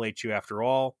assimilate you after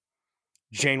all.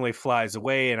 Janeway flies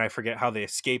away, and I forget how they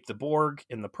escape the Borg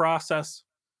in the process.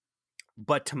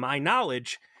 But to my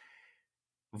knowledge,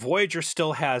 Voyager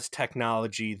still has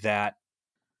technology that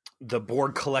the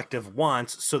Borg collective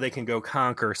wants so they can go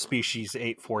conquer species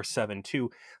 8472.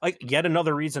 Like, yet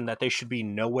another reason that they should be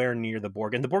nowhere near the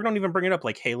Borg. And the Borg don't even bring it up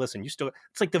like, hey, listen, it's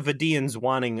like the Vidians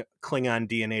wanting Klingon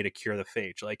DNA to cure the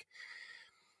phage. Like,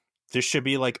 this should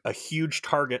be like a huge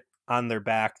target on their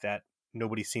back that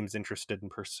nobody seems interested in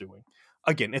pursuing.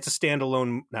 Again, it's a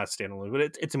standalone, not standalone, but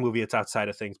it's a movie. It's outside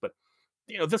of things, but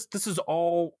this is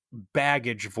all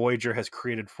baggage Voyager has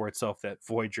created for itself that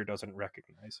Voyager doesn't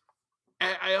recognize.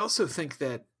 I also think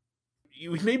that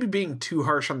you may be being too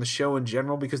harsh on the show in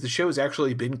general, because the show has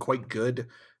actually been quite good,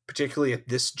 particularly at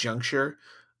this juncture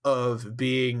of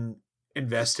being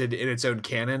invested in its own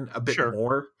canon a bit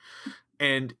more.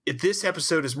 And this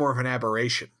episode is more of an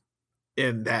aberration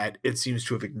in that it seems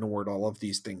to have ignored all of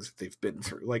these things that they've been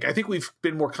through. Like, I think we've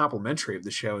been more complimentary of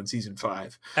the show in season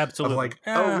 5. Absolutely. Of like,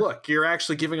 oh, look, you're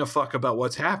actually giving a fuck about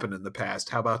what's happened in the past.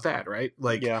 How about that, right?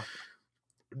 Like,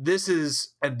 this is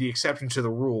the exception to the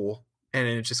rule, and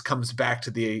it just comes back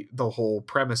to the whole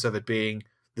premise of it being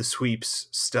the sweeps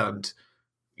stunt,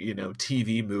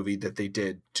 TV movie that they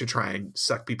did to try and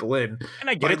suck people in. And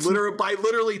I get by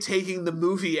literally taking the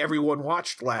movie everyone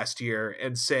watched last year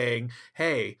and saying,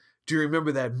 hey, do you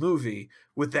remember that movie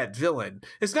with that villain?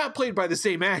 It's not played by the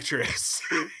same actress.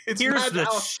 Here's the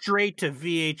straight to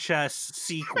VHS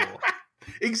sequel.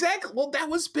 Exactly. Well, that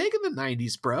was big in the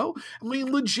 90s, bro. I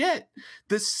mean, legit.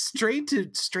 The straight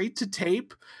to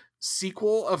tape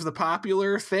sequel of the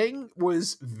popular thing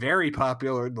was very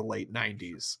popular in the late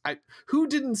 90s. Who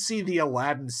didn't see the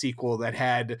Aladdin sequel that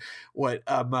had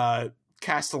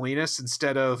Castellanus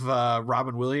instead of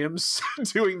Robin Williams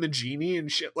doing the genie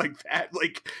and shit like that?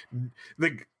 Like,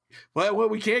 well,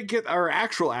 we can't get our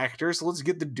actual actors, so let's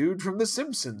get the dude from The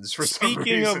Simpsons for some reason.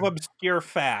 Speaking of obscure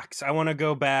facts, I want to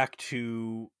go back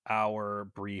to our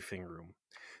briefing room.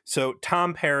 So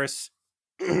Tom Paris,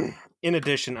 in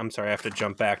addition, I'm sorry, I have to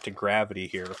jump back to Gravity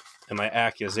here and my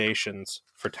accusations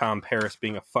for Tom Paris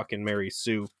being a fucking Mary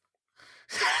Sue.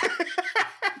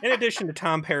 In addition to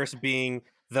Tom Paris being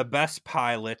the best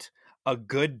pilot, a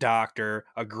good doctor,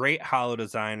 a great holo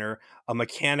designer, a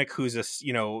mechanic who's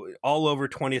all over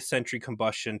 20th century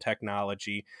combustion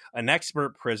technology, an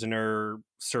expert prisoner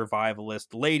survivalist,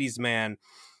 ladies' man,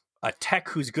 a tech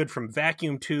who's good from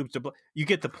vacuum tubes. You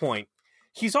get the point.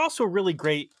 He's also a really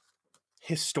great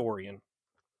historian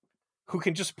who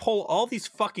can just pull all these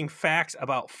fucking facts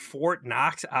about Fort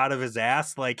Knox out of his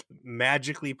ass, like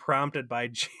magically prompted by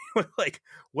like,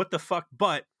 what the fuck?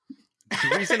 But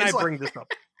the reason I bring this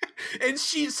up. And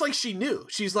she's like, she knew.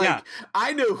 She's like,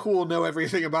 I know who will know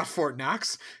everything about Fort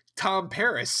Knox. Tom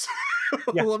Paris.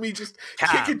 Let me just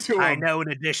kick it to him. I know, in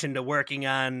addition to working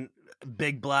on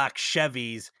big block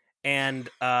Chevys and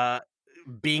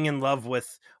being in love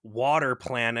with water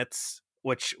planets,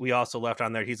 which we also left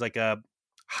on there. He's like a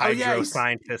hydro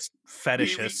scientist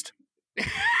fetishist.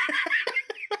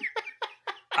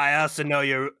 I also know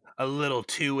you're a little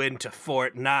too into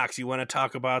Fort Knox. You want to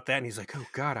talk about that? And he's like, oh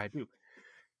God, I do.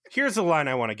 Here's the line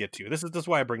I want to get to. This is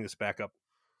why I bring this back up.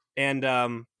 And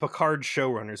Picard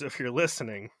showrunners, if you're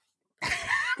listening.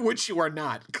 Which you are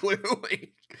not,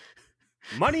 clearly.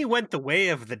 Money went the way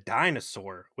of the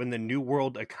dinosaur when the New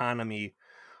World economy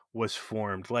was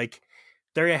formed. Like,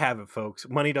 there you have it, folks.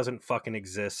 Money doesn't fucking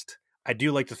exist. I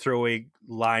do like to throw a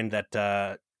line that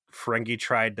Ferengi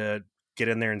tried to get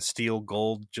in there and steal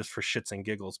gold just for shits and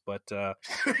giggles, but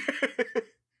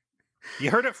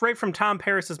you heard it right from Tom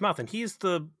Paris's mouth, and he's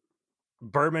the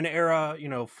Berman era,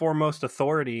 foremost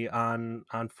authority on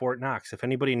Fort Knox. If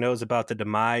anybody knows about the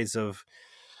demise of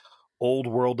old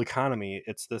world economy,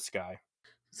 it's this guy.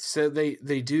 So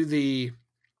they do the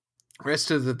rest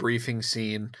of the briefing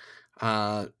scene,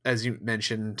 as you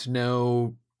mentioned,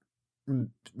 no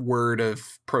word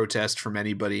of protest from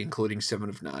anybody, including 7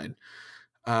 of 9.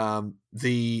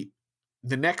 The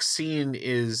next scene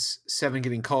is 7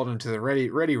 getting called into the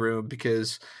ready room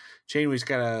because Janeway's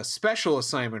got a special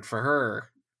assignment for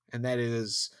her, and that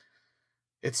is,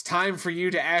 it's time for you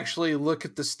to actually look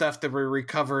at the stuff that we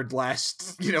recovered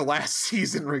last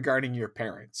season regarding your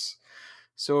parents.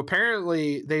 So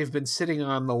apparently they've been sitting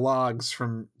on the logs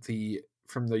from the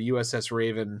USS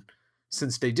Raven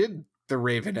since they did the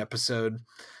Raven episode.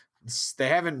 They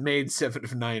haven't made 7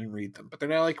 of 9 read them, but they're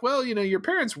not like, well, your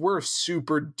parents were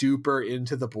super duper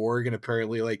into the Borg and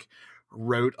apparently like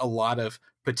wrote a lot of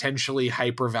potentially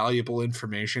hyper valuable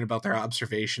information about their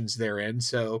observations therein.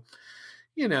 So,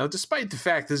 despite the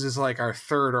fact this is like our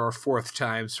 3rd or 4th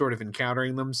time sort of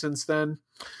encountering them since then,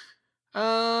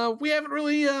 we haven't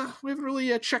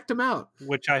really checked them out,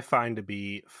 which I find to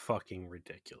be fucking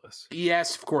ridiculous.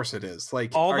 Yes, of course it is.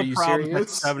 Like, all are the you problems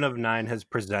serious? that 7 of 9 has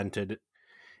presented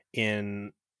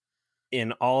in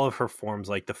all of her forms,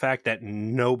 like the fact that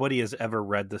nobody has ever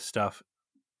read the stuff.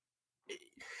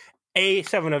 A,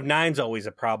 7 of 9's always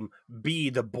a problem. B,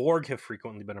 the Borg have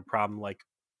frequently been a problem. Like,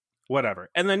 whatever.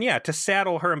 And then to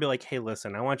saddle her and be like, hey,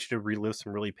 listen, I want you to relive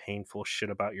some really painful shit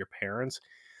about your parents.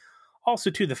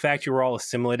 Also, too, the fact you were all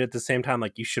assimilated at the same time,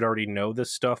 like you should already know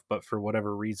this stuff, but for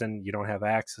whatever reason, you don't have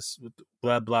access,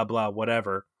 blah, blah, blah,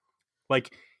 whatever.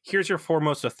 Like, here's your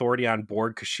foremost authority on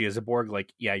Borg because she is a Borg.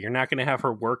 Like, yeah, you're not going to have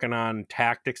her working on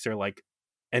tactics or like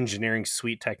engineering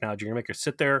sweet technology. You're going to make her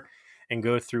sit there and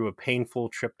go through a painful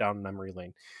trip down memory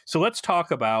lane. So let's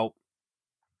talk about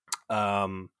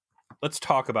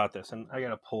this. And I got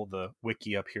to pull the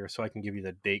wiki up here so I can give you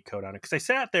the date code on it. Because I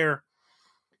sat there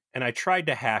and I tried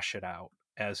to hash it out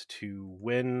as to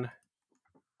when.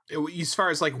 As far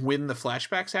as like when the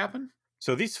flashbacks happen?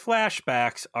 So these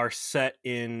flashbacks are set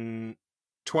in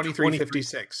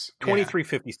 2356.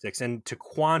 2356. Yeah. And to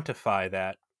quantify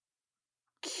that,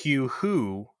 Q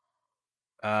Who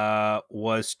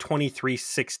was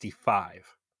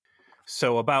 2365.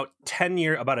 So about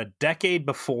a decade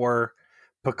before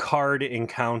Picard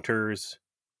encounters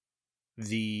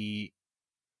the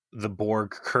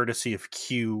Borg, courtesy of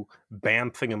Q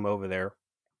bamfing him over there,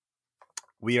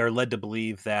 we are led to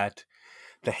believe that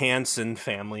the Hansen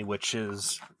family, which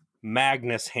is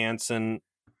Magnus Hansen,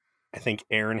 I think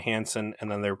Aaron Hansen,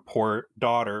 and then their poor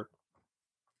daughter,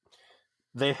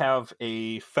 they have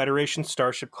a Federation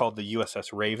starship called the USS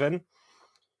Raven,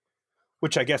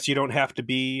 which I guess you don't have to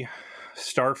be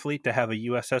Starfleet to have a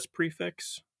USS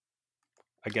prefix.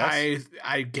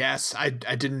 I guess. I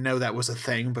didn't know that was a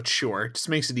thing, but sure. It just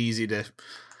makes it easy to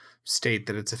state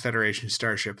that it's a Federation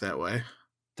starship that way.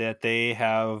 That they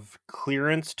have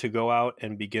clearance to go out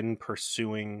and begin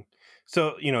pursuing.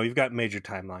 So, you've got major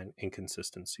timeline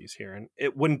inconsistencies here. And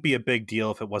it wouldn't be a big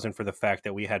deal if it wasn't for the fact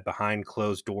that we had behind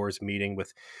closed doors meeting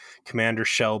with Commander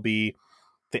Shelby,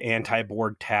 the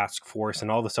anti-Borg task force,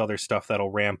 and all this other stuff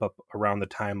that'll ramp up around the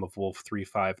time of Wolf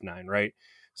 359, right?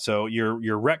 So you're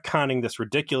retconning this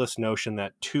ridiculous notion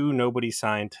that two nobody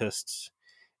scientists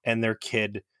and their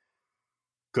kid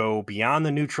go beyond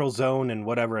the neutral zone and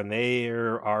whatever, and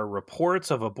there are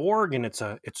reports of a Borg, and it's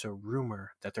a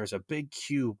rumor that there's a big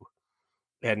cube,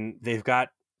 and they've got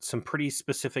some pretty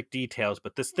specific details,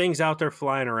 but this thing's out there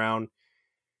flying around,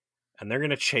 and they're going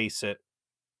to chase it.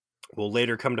 We'll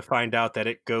later come to find out that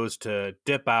it goes to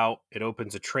dip out. It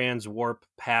opens a transwarp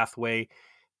pathway.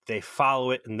 They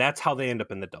follow it, and that's how they end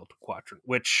up in the Delta Quadrant,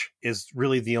 which is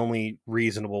really the only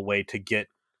reasonable way to get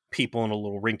people in a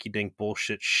little rinky-dink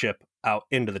bullshit ship out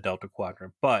into the Delta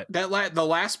Quadrant. But the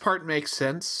last part makes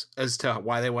sense as to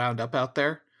why they wound up out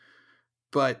there.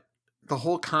 But the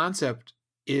whole concept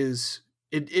is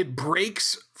it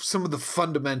breaks some of the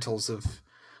fundamentals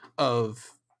of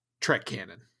Trek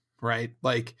canon, right?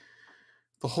 Like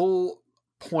the whole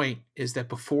point is that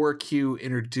before Q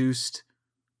introduced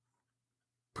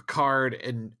Picard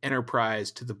and Enterprise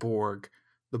to the Borg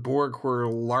were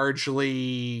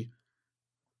largely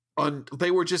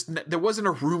there wasn't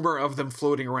a rumor of them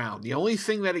floating around. The only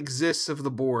thing that exists of the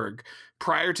Borg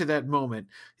prior to that moment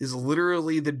is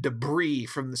literally the debris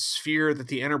from the sphere that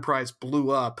the Enterprise blew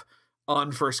up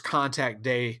on First Contact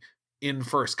Day in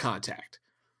First Contact.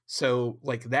 So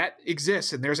like that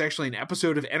exists, and there's actually an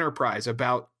episode of Enterprise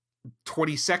about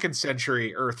 22nd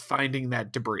century Earth finding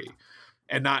that debris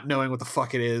and not knowing what the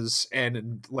fuck it is,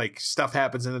 and like stuff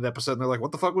happens in that episode, and they're like,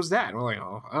 "What the fuck was that?" And we're like,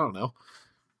 "Oh, I don't know.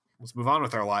 Let's move on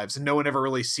with our lives." And no one ever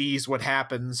really sees what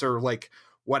happens or like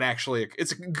what actually.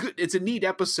 It's a neat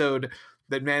episode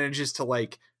that manages to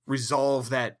like resolve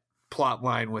that plot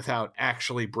line without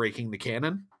actually breaking the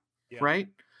canon, right?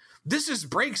 This just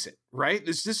breaks it, right?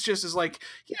 This just is like,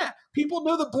 yeah, people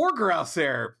know the Borg are out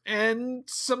there, and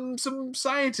some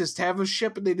scientists have a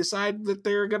ship, and they decide that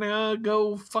they're gonna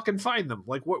go fucking find them.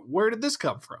 Like, where did this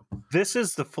come from? This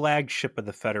is the flagship of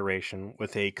the Federation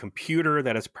with a computer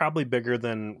that is probably bigger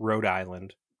than Rhode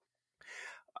Island.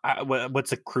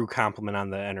 What's a crew complement on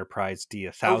the Enterprise D?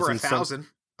 1,000? Over 1,000.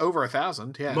 Over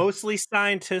 1,000, yeah. Mostly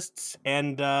scientists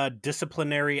and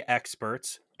disciplinary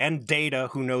experts. And Data,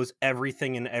 who knows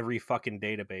everything in every fucking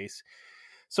database.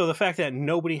 So the fact that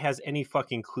nobody has any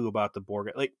fucking clue about the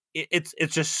Borg, like it's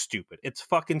just stupid. It's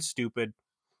fucking stupid.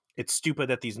 It's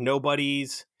stupid that these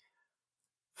nobodies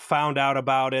found out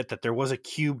about it, that there was a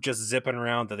cube just zipping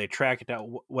around, that they track it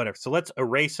down, whatever. So let's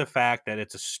erase the fact that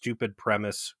it's a stupid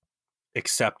premise,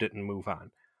 accept it, and move on.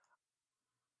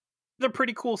 They're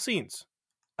pretty cool scenes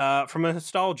from a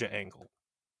nostalgia angle.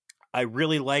 I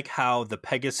really like how the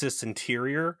Pegasus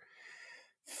interior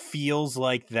feels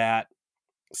like that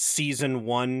season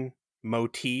 1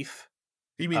 motif.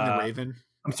 You mean the Raven?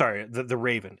 I'm sorry, the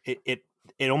Raven. It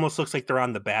almost looks like they're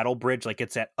on the battle bridge, like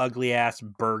it's that ugly ass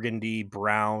burgundy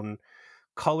brown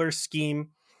color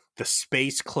scheme. The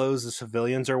space clothes the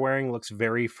civilians are wearing looks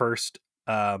very first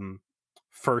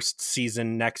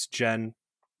season Next Gen.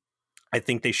 I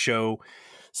think they show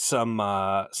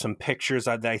some pictures.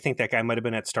 I think that guy might have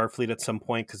been at Starfleet at some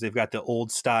point, because they've got the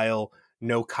old style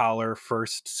no collar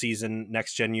first season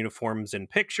next gen uniforms and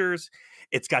pictures.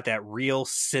 It's got that real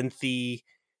synthy,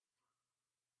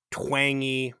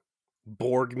 twangy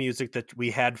Borg music that we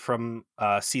had from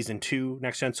season 2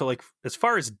 next gen. So like, as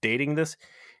far as dating this,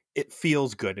 it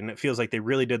feels good, and it feels like they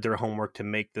really did their homework to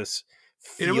make this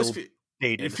feel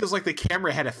dated. It feels like the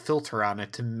camera had a filter on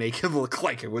it to make it look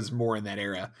like it was more in that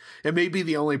era. It may be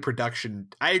the only production.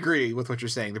 I agree with what you're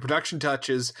saying. The production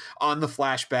touches on the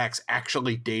flashbacks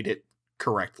actually date it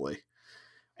correctly.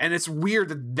 And it's weird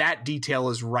that that detail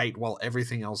is right while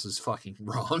everything else is fucking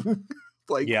wrong.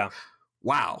 Like, yeah.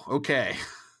 Wow. Okay.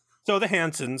 So the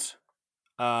Hansons,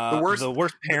 the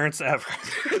worst parents ever.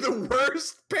 The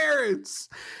worst parents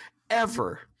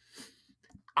ever.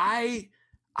 I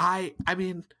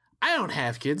mean, I don't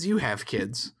have kids. You have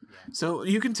kids. So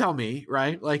you can tell me,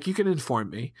 right? Like, you can inform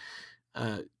me.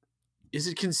 Is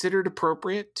it considered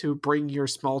appropriate to bring your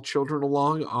small children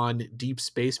along on deep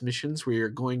space missions where you're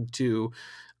going to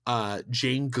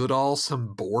Jane Goodall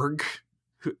some Borg,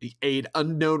 an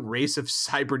unknown race of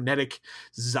cybernetic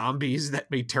zombies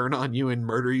that may turn on you and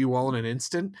murder you all in an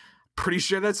instant? I'm pretty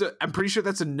sure that's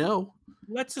a no.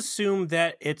 Let's assume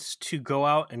that it's to go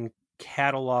out and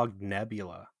catalog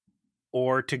Nebula,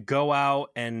 or to go out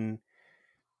and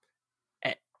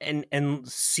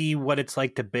see what it's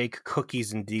like to bake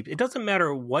cookies in deep. It doesn't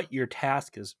matter what your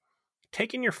task is.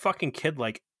 Taking your fucking kid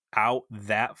like out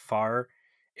that far,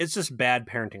 it's just bad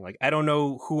parenting. Like, I don't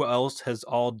know who else has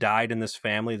all died in this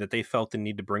family that they felt the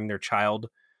need to bring their child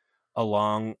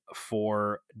along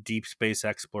for deep space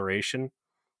exploration.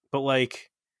 But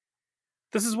like,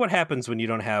 this is what happens when you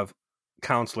don't have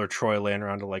Counselor Troy laying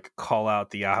around to like call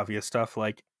out the obvious stuff.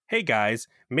 Like, hey guys,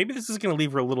 maybe this is going to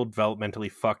leave her a little developmentally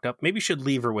fucked up. Maybe you should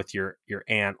leave her with your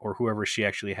aunt or whoever she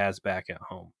actually has back at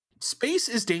home. Space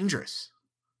is dangerous.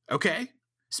 Okay?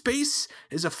 Space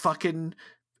is a fucking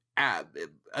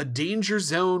a danger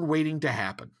zone waiting to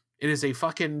happen. It is a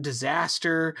fucking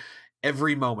disaster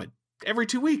every moment. Every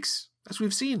 2 weeks, as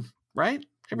we've seen, right?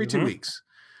 Every 2 weeks.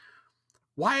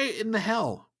 Why in the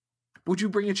hell would you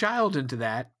bring a child into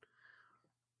that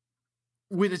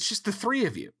when it's just the three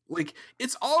of you? Like,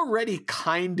 it's already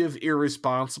kind of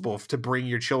irresponsible to bring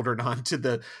your children onto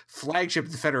the flagship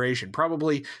of the Federation,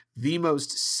 probably the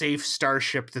most safe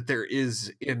starship that there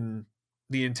is in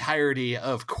the entirety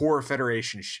of core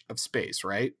Federation of space,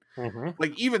 right?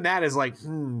 Like, even that is like,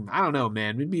 I don't know,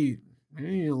 man. Maybe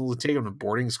we'll take them to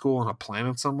boarding school on a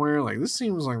planet somewhere. Like, this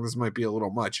seems like this might be a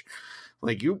little much.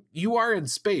 Like, you are in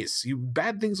space.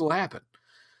 Bad things will happen.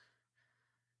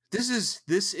 This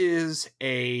is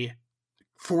a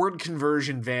Ford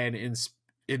conversion van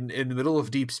in the middle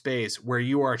of deep space where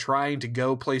you are trying to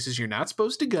go places you're not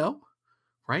supposed to go,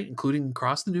 right? Including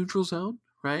across the neutral zone,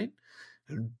 right?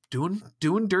 And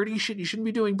doing dirty shit you shouldn't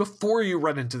be doing before you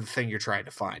run into the thing you're trying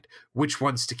to find, which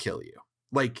wants to kill you.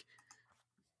 Like,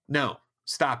 no,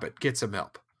 stop it. Get some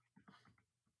help.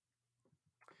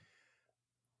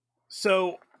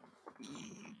 So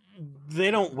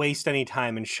they don't waste any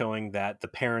time in showing that the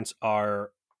parents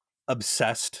are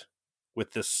obsessed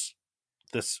with this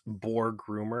Borg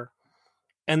rumor,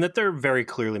 and that they're very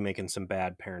clearly making some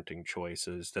bad parenting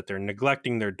choices, that they're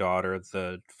neglecting their daughter.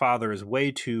 The father is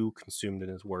way too consumed in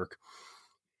his work.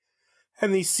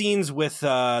 And these scenes with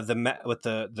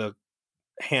the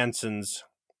Hansons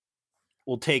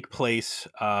will take place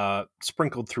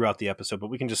sprinkled throughout the episode, but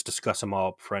we can just discuss them all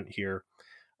up front here.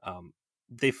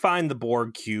 They find the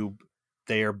Borg cube.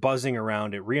 They are buzzing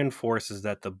around. It reinforces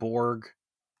that the Borg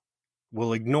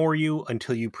will ignore you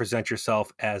until you present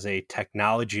yourself as a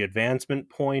technology advancement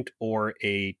point or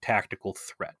a tactical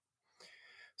threat.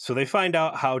 So they find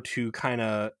out how to kind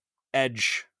of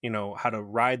edge, how to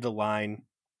ride the line,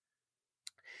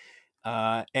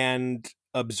 and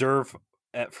observe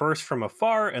at first from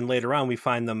afar, and later on we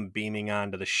find them beaming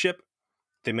onto the ship.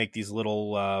 They make these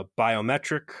little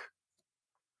biometric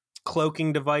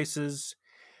cloaking devices.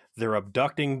 They're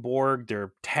abducting Borg.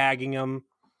 They're tagging them.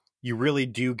 You really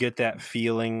do get that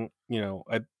feeling.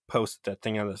 I posted that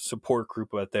thing on the support group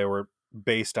that they were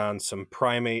based on some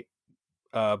primate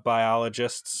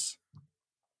biologists.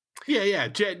 Yeah.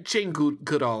 Jane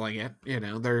Goodalling it.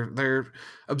 They're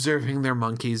observing their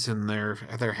monkeys and their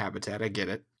habitat. I get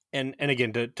it. And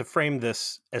again, to frame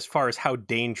this as far as how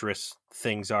dangerous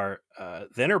things are,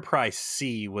 the Enterprise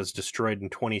C was destroyed in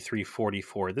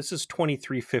 2344. This is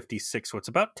 2356, so it's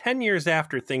about 10 years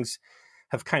after things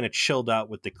have kind of chilled out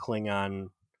with the Klingon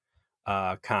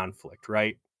conflict,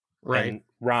 right? Right. And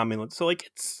Romulan. So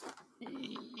like,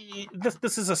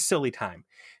 this is a silly time.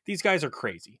 These guys are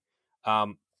crazy.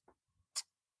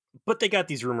 But they got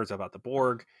these rumors about the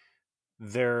Borg.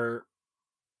 They're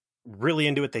really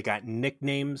into it. They got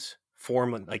nicknames for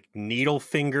them, like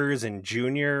Needlefingers and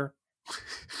Junior.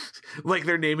 Like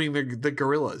they're naming the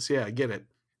gorillas. Yeah, I get it.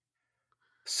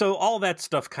 So all that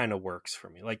stuff kind of works for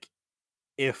me. Like,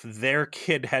 if their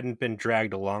kid hadn't been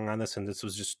dragged along on this and this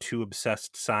was just two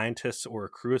obsessed scientists or a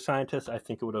crew of scientists, I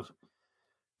think it would have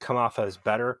come off as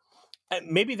better.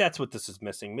 Maybe that's what this is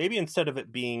missing. Maybe instead of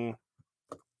it being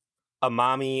a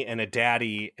mommy and a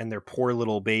daddy and their poor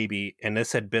little baby, and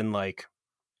this had been like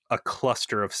a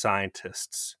cluster of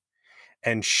scientists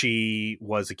and she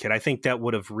was a kid, I think that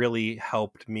would have really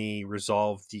helped me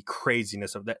resolve the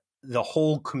craziness of that. The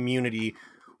whole community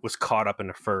was caught up in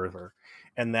a fervor,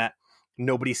 and that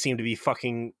nobody seemed to be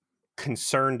fucking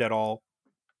concerned at all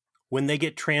when they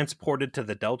get transported to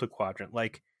the Delta Quadrant.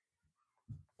 Like,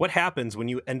 what happens when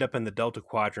you end up in the Delta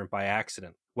Quadrant by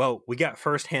accident? Well, we got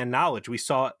firsthand knowledge. We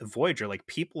saw Voyager. Like,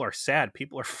 people are sad.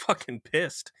 People are fucking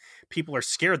pissed. People are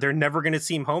scared. They're never going to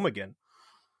see him home again.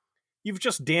 You've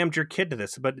just damned your kid to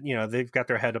this. But, you know, they've got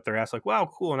their head up their ass like, wow,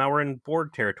 cool. Now we're in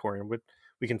Borg territory and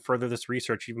we can further this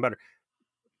research even better.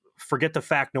 Forget the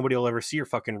fact nobody will ever see your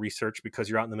fucking research because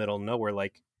you're out in the middle of nowhere.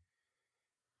 Like,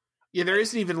 yeah, there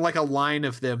isn't even like a line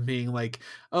of them being like,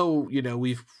 oh, you know,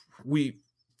 we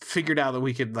figured out that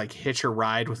we could like hitch a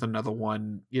ride with another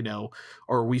one, you know,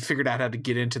 or we figured out how to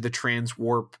get into the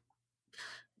transwarp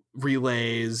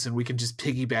relays and we can just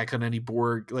piggyback on any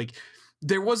Borg. Like,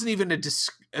 there wasn't even a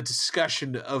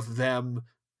discussion of them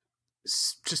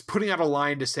just putting out a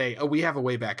line to say, oh, we have a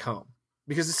way back home,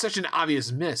 because it's such an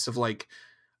obvious miss of like,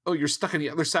 oh, you're stuck on the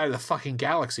other side of the fucking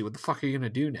galaxy. What the fuck are you going to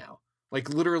do now? Like,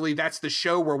 literally, that's the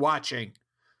show we're watching.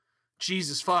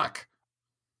 Jesus fuck.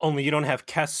 Only you don't have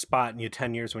Kes spotting you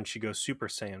 10 years when she goes Super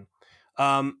Saiyan.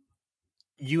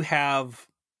 You have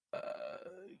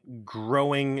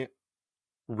growing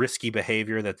risky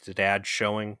behavior that the dad's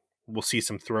showing. We'll see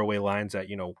some throwaway lines that,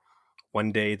 you know,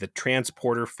 one day the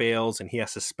transporter fails and he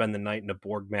has to spend the night in a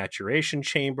Borg maturation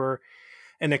chamber.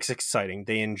 And it's exciting.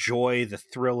 They enjoy the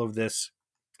thrill of this.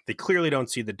 They clearly don't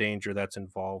see the danger that's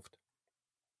involved.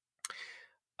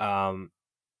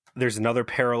 There's another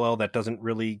parallel that doesn't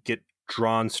really get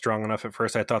drawn strong enough at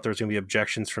first. I thought there was going to be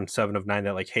objections from 7 of 9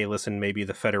 that like, hey, listen, maybe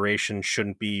the Federation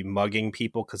shouldn't be mugging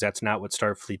people because that's not what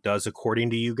Starfleet does according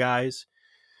to you guys.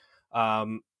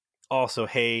 Also,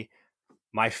 hey,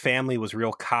 my family was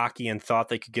real cocky and thought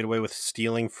they could get away with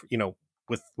stealing, you know,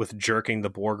 with jerking the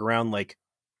Borg around. Like,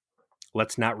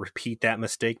 let's not repeat that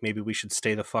mistake. Maybe we should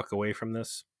stay the fuck away from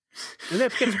this. And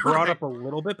that gets brought up a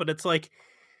little bit, but it's like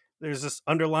there's this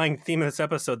underlying theme of this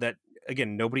episode that,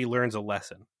 again, nobody learns a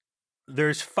lesson.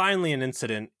 There's finally an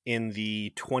incident in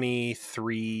the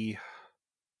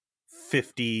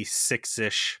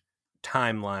 2356-ish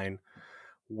timeline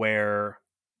where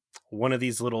one of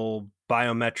these little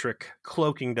biometric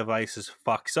cloaking devices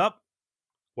fucks up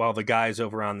while the guy's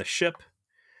over on the ship.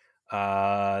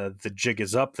 The jig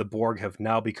is up. The Borg have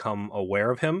now become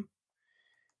aware of him.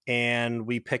 And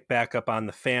we pick back up on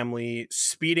the family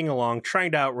speeding along,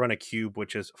 trying to outrun a cube,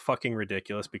 which is fucking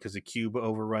ridiculous because the cube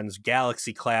overruns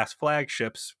Galaxy-class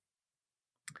flagships.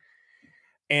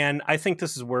 And I think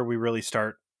this is where we really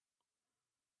start.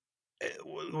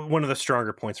 One of the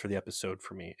stronger points for the episode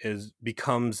for me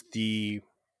becomes the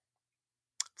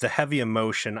heavy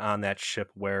emotion on that ship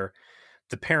where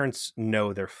the parents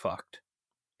know they're fucked.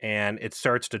 And it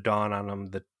starts to dawn on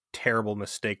them the terrible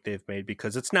mistake they've made,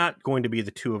 because it's not going to be the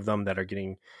two of them that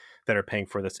are paying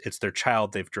for this. It's their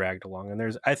child they've dragged along. And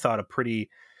there's, I thought, a pretty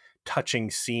touching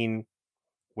scene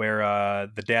where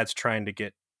the dad's trying to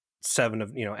get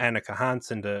Annika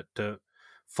Hansen to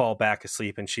fall back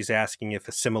asleep, and she's asking if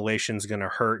assimilation's going to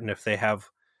hurt and if they have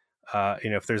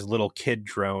if there's little kid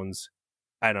drones.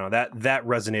 I don't know, that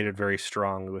resonated very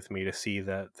strongly with me to see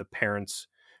the parents'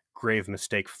 grave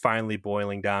mistake finally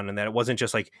boiling down, and that it wasn't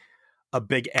just like a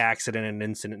big accident and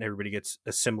incident and everybody gets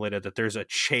assimilated, that there's a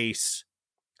chase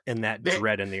and that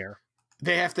dread in the air.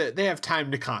 They have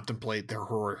time to contemplate their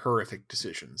horrific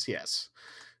decisions. Yes.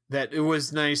 That it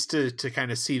was nice to kind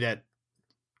of see that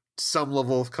some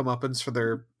level of comeuppance for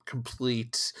their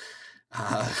complete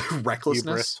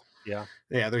recklessness. Hubris.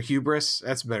 Yeah, their hubris.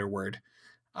 That's a better word.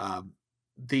 And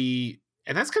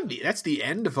that's the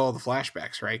end of all the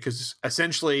flashbacks, right? Because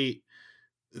essentially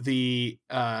the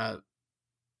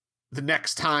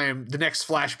next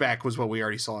flashback was what we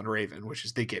already saw in Raven, which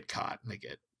is they get caught and they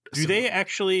get. Do they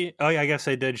actually? Oh, yeah, I guess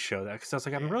they did show that, because I was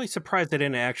like, I'm really surprised they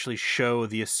didn't actually show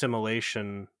the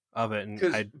assimilation of it,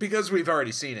 and because we've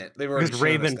already seen it. They've already shown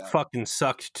Raven us that. fucking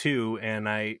sucked too, and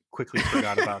I quickly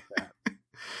forgot about that.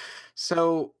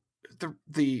 So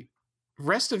the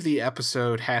rest of the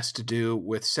episode has to do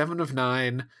with Seven of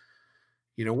Nine,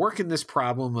 working this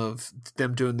problem of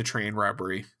them doing the train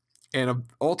robbery and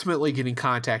ultimately getting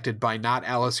contacted by not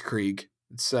Alice Krige.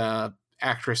 It's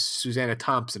actress Susanna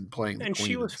Thompson playing the and Queen.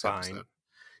 she was fine. Episode.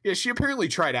 Yeah, she apparently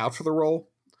tried out for the role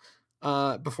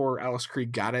before Alice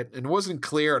Krige got it, and it wasn't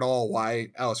clear at all why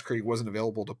Alice Krige wasn't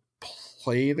available to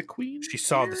play the Queen. She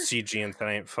saw the CG and said,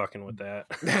 I ain't fucking with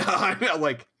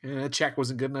that. Check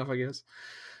wasn't good enough, I guess.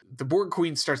 The Borg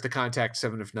Queen starts to contact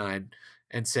Seven of Nine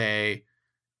and say,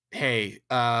 hey,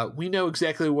 we know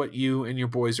exactly what you and your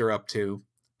boys are up to,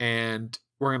 and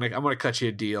I'm gonna cut you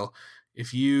a deal.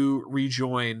 If you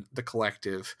rejoin the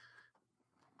collective,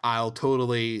 I'll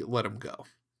totally let them go.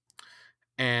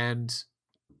 And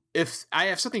if I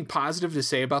have something positive to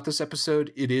say about this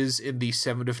episode, it is in the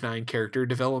Seven of Nine character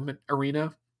development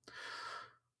arena.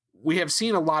 We have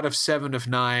seen a lot of Seven of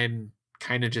Nine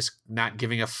kind of just not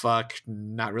giving a fuck,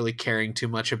 not really caring too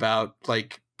much about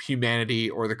like humanity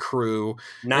or the crew.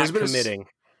 Not committing.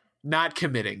 Not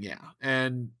committing, yeah.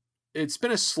 And it's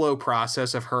been a slow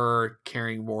process of her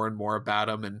caring more and more about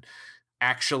him and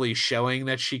actually showing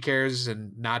that she cares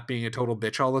and not being a total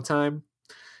bitch all the time.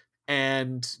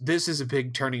 And this is a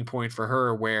big turning point for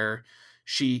her where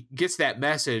she gets that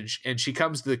message and she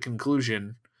comes to the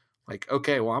conclusion like,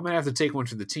 okay, well, I'm going to have to take one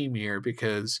for the team here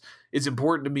because it's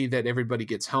important to me that everybody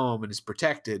gets home and is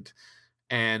protected.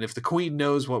 And if the Queen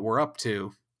knows what we're up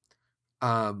to,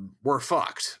 we're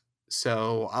fucked.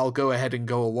 So I'll go ahead and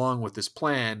go along with this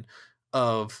plan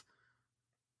of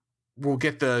we'll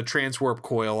get the transwarp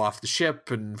coil off the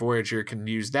ship and Voyager can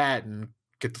use that and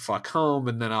get the fuck home,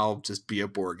 and then I'll just be a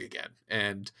Borg again.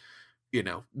 And,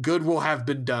 good will have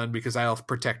been done because I'll have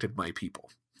protected my people.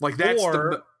 Like, that's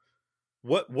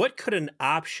what could an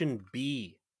option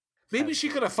be? Maybe she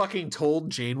could have fucking told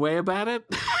Janeway about it.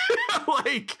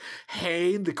 Like,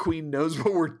 hey, the Queen knows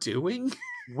what we're doing.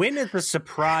 When is a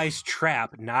surprise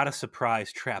trap not a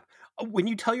surprise trap? When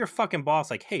you tell your fucking boss,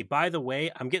 like, hey, by the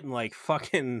way, I'm getting like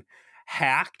fucking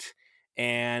hacked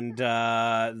and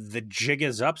the jig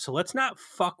is up, so let's not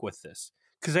fuck with this.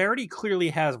 Because I already clearly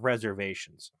has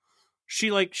reservations.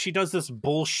 She does this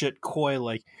bullshit coy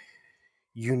like,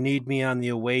 you need me on the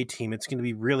away team. It's going to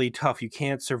be really tough. You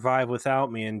can't survive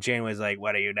without me. And Janeway's like,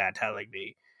 what are you not telling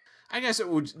me? I guess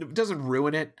it doesn't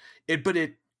ruin it, but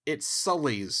it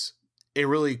sullies a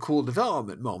really cool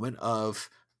development moment of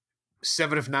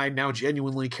Seven of Nine now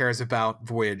genuinely cares about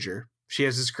Voyager. She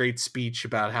has this great speech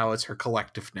about how it's her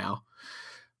collective now.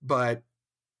 But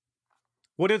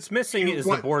what it's missing is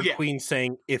the Borg Queen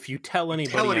saying, if you tell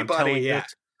anybody I'm telling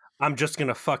this, I'm just going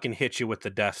to fucking hit you with the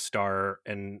Death Star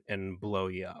and blow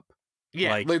you up.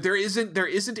 Yeah, like there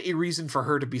isn't a reason for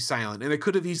her to be silent, and there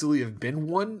could have easily have been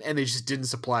one, and they just didn't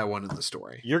supply one in the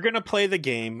story. You're going to play the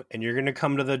game, and you're going to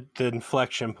come to the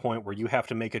inflection point where you have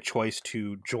to make a choice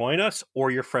to join us, or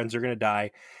your friends are going to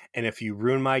die, and if you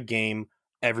ruin my game,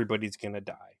 everybody's going to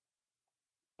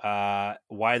die.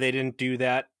 Why they didn't do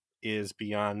that is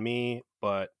beyond me,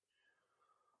 but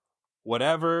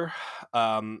whatever.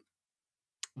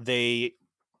 They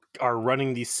are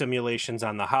running these simulations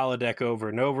on the holodeck over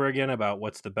and over again about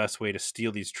what's the best way to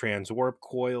steal these transwarp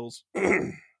coils.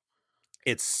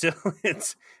 It's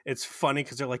funny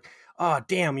because they're like, oh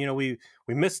damn, we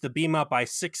missed the beam up by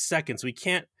 6 seconds. We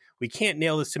can't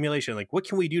nail the simulation. Like, what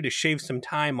can we do to shave some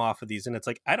time off of these? And it's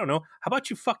like, I don't know. How about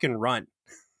you fucking run?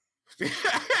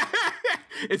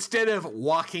 Instead of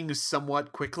walking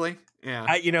somewhat quickly. Yeah.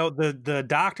 The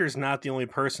doctor's not the only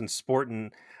person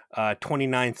sporting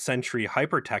 29th century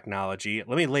hyper technology.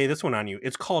 Let me lay this one on you.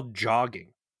 It's called jogging.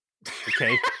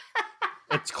 Okay.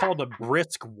 It's called a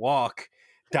brisk walk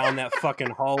down that fucking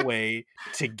hallway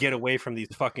to get away from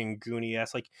these fucking goony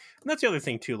ass. Like, and that's the other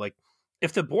thing too. Like,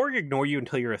 if the Borg ignore you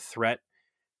until you're a threat,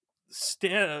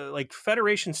 like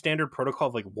Federation standard protocol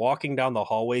of like walking down the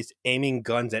hallways, aiming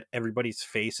guns at everybody's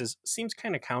faces seems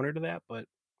kind of counter to that, but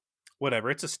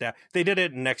whatever. It's a stat. They did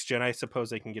it in Next Gen. I suppose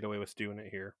they can get away with doing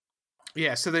it here.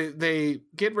 Yeah, so they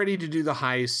get ready to do the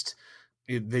heist.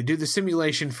 They do the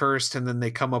simulation first, and then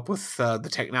they come up with the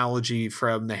technology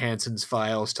from the Hansen's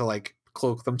files to like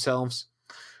cloak themselves.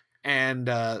 And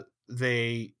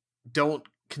they don't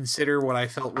consider what I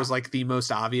felt was like the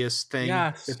most obvious thing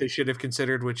that they should have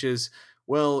considered, which is,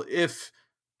 well, if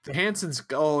the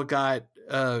Hansens all got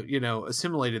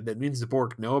assimilated, that means the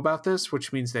Borg know about this,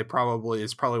 which means this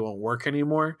probably won't work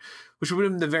anymore, which would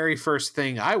have been the very first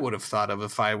thing I would have thought of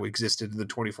if I existed in the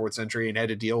 24th century and had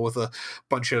to deal with a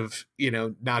bunch of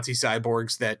Nazi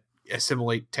cyborgs that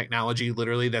assimilate technology.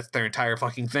 Literally, that's their entire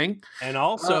fucking thing. And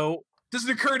also doesn't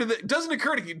occur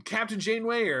to Captain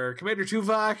Janeway or Commander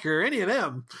Tuvok or any of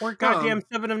them, or goddamn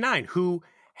 7 of 9, who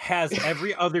has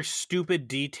every other stupid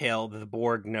detail that the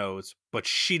Borg knows, but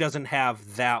she doesn't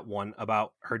have that one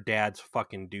about her dad's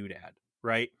fucking doodad,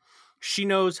 right? She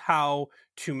knows how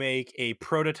to make a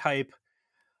prototype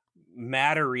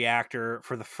matter reactor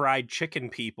for the fried chicken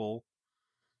people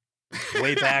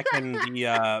way back in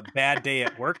the Bad Day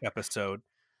at Work episode.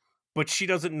 But she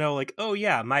doesn't know, like, oh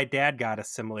yeah, my dad got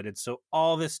assimilated, so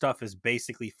all this stuff is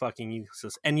basically fucking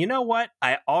useless. And you know what?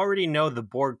 I already know the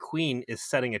Borg Queen is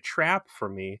setting a trap for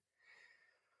me.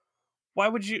 Why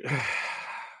would you?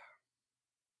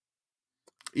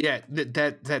 Yeah,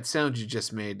 that sound you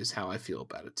just made is how I feel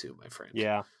about it too, my friend.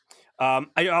 Yeah.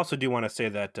 I also do want to say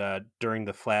that during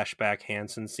the flashback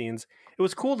Hansen scenes, it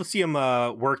was cool to see him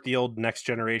work the old Next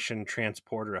Generation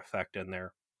transporter effect in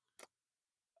there.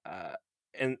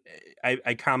 And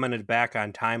I commented back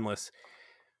on Timeless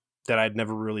that I'd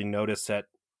never really noticed that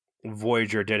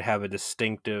Voyager did have a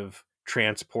distinctive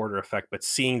transporter effect, but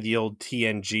seeing the old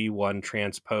TNG one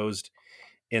transposed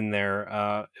in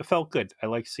there, it felt good. I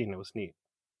like seeing it. It was neat.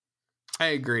 I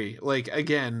agree. Like,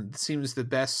 again, it seems the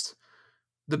best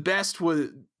was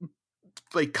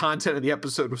like content of the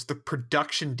episode was the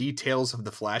production details of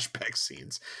the flashback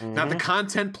scenes, not the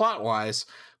content plot wise,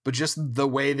 but just the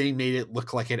way they made it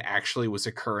look like it actually was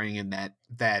occurring in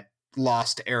that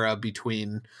lost era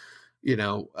between,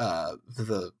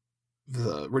 the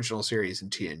original series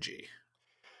and TNG.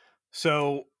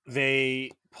 So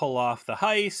they pull off the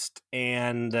heist,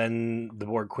 and then the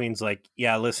Borg Queen's like,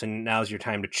 yeah, listen, now's your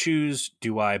time to choose.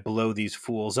 Do I blow these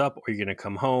fools up, or are you going to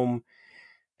come home?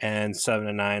 And 7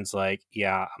 of 9's like,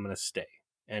 yeah, I'm going to stay.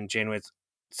 And Janeway's,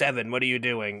 7, what are you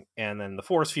doing? And then the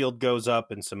force field goes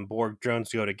up, and some Borg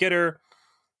drones go to get her.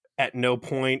 At no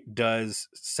point does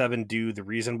 7 do the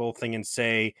reasonable thing and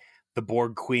say, the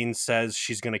Borg Queen says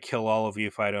she's going to kill all of you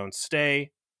if I don't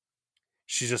stay.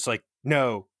 She's just like,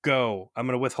 no, go. I'm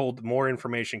going to withhold more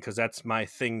information because that's my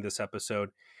thing this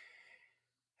episode.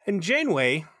 And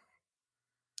Janeway,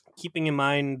 keeping in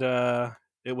mind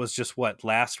it was just,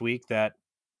 last week that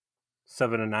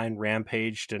 7 of 9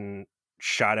 rampaged and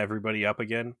shot everybody up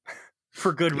again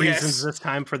for good reasons this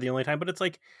time, for the only time. But it's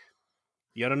like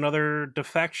yet another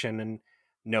defection. And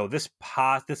no, this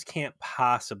can't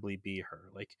possibly be her.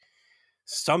 Like,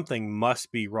 something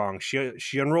must be wrong.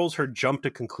 She unrolls her jump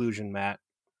to conclusion mat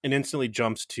and instantly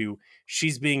jumps to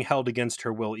she's being held against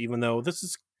her will, even though this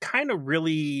is kind of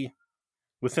really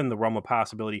within the realm of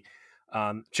possibility.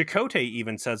 Chakotay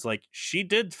even says, like, she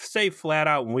did say flat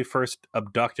out when we first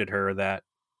abducted her that,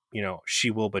 she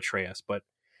will betray us. But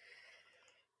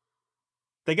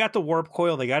they got the warp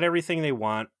coil. They got everything they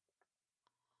want.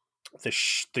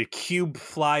 The cube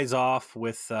flies off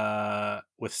with 7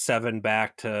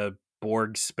 back to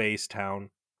Borg Space Town.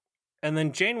 And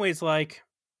then Janeway's like,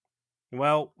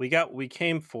 well, we got what we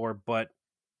came for, but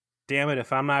damn it,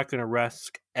 if I'm not going to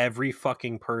risk every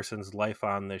fucking person's life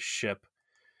on this ship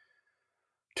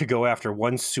to go after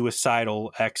one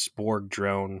suicidal ex-Borg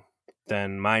drone,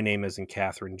 then my name isn't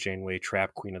Catherine Janeway,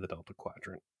 Trap Queen of the Delta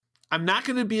Quadrant. I'm not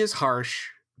going to be as harsh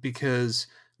because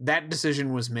that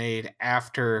decision was made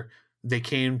after they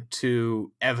came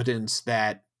to evidence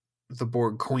that the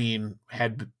Borg Queen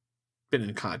had been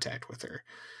in contact with her.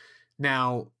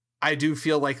 Now, I do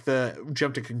feel like the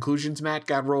jump to conclusions mat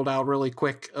got rolled out really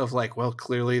quick of like, well,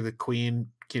 clearly the Queen,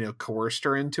 coerced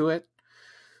her into it.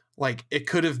 Like, it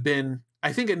could have been,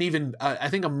 I think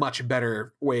a much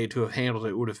better way to have handled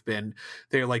it would have been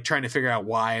they're like trying to figure out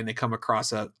why, and they come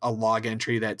across a log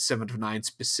entry that 7 of 9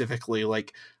 specifically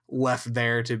like left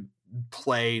there to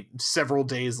play several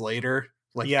days later,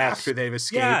 like after they've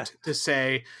escaped, to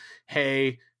say,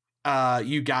 hey,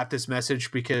 you got this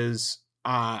message because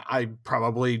I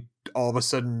probably all of a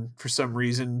sudden for some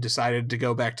reason decided to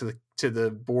go back to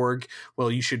the Borg. Well,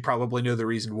 you should probably know the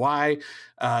reason why.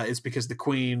 It's because the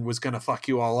Queen was going to fuck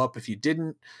you all up if you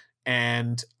didn't.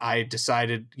 And I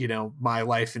decided, my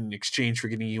life in exchange for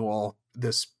getting you all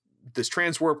this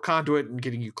transwarp conduit and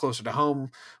getting you closer to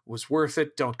home was worth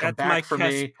it. Don't come back for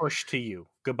me. Push to you.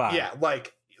 Goodbye. Yeah.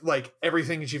 Like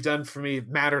everything that you've done for me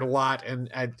mattered a lot. And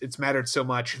it's mattered so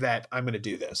much that I'm going to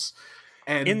do this.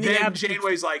 And then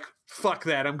Janeway's like, fuck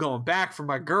that, I'm going back for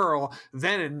my girl.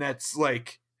 Then that's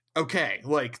like, okay,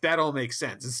 like that all makes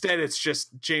sense. Instead, it's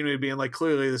just Janeway being like,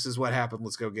 clearly this is what happened,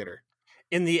 let's go get her.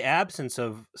 In the absence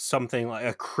of something like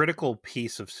a critical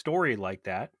piece of story like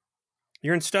that,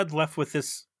 you're instead left with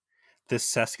this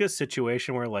Seska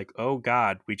situation where, like, oh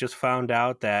god, we just found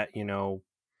out that,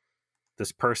 the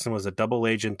this person was a double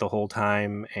agent the whole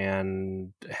time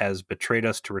and has betrayed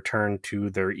us to return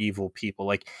to their evil people.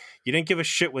 Like, you didn't give a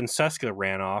shit when Seska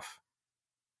ran off.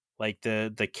 Like,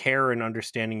 the care and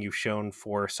understanding you've shown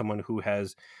for someone who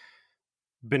has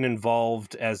been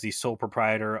involved as the sole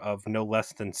proprietor of no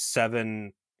less than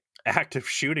 7 active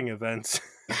shooting events.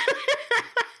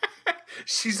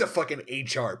 She's a fucking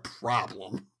HR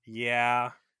problem.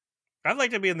 Yeah. I'd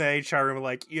like to be in the HR room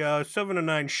like, yeah, 7 of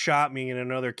 9 shot me in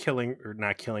another killing, or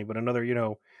not killing, but another,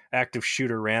 active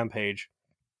shooter rampage.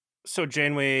 So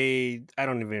Janeway, I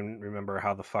don't even remember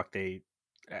how the fuck they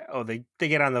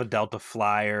get on the Delta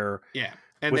Flyer. Yeah.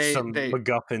 And with some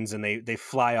MacGuffins, and they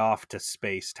fly off to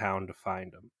Space Town to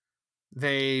find them.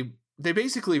 They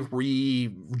basically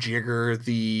rejigger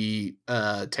the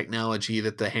technology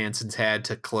that the Hansons had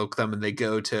to cloak them, and they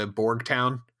go to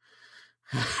Borgtown.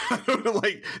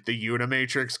 Like the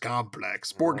Unimatrix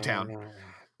complex, Borgtown.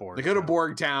 They go to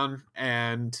Borgtown,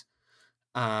 and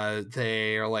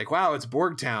they are like, "Wow, it's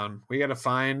Borgtown. We gotta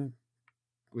find.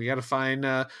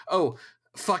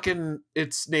 Fucking,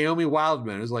 it's Naomi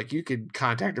Wildman." It was like, you could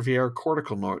contact her via our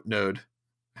cortical node,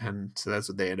 and so that's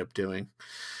what they end up doing.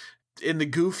 In the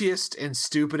goofiest and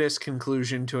stupidest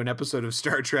conclusion to an episode of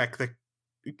Star Trek,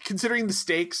 considering the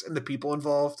stakes and the people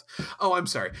involved. Oh, I'm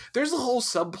sorry. There's a whole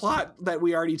subplot that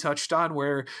we already touched on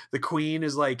where the Queen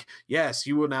is like, yes,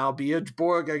 you will now be a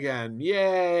Borg again.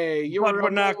 Yay. But we're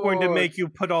not going to make you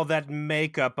put all that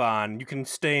makeup on. You can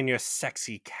stay in your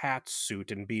sexy cat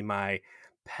suit and be my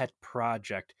pet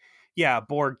project. Yeah,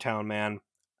 Borgtown, man.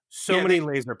 Many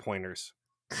laser pointers.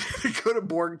 They go to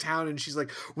Borgtown, and she's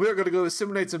like, we're going to go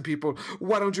assimilate some people.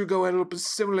 Why don't you go and help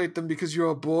assimilate them, because you're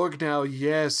a Borg now?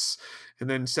 Yes. And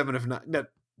then Seven of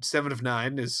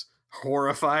Nine is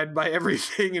horrified by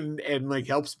everything and like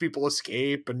helps people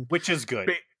escape, and which is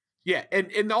good. Yeah,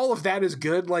 and all of that is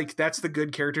good. Like, that's the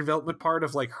good character development part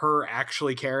of like her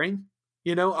actually caring,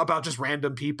 about just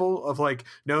random people, of like,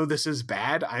 no, this is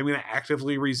bad. I'm going to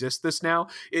actively resist this now.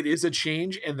 It is a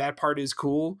change, and that part is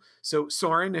cool. So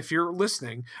Soren, if you're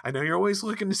listening, I know you're always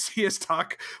looking to see us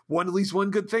talk at least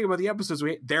one good thing about the episodes.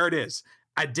 There it is.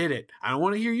 I did it. I don't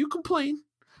want to hear you complain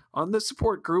on the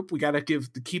support group. We got to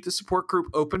keep the support group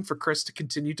open for Chris to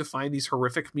continue to find these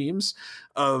horrific memes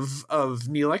of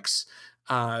Neelix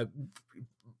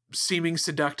seeming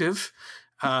seductive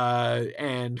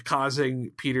and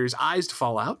causing Peter's eyes to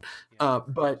fall out.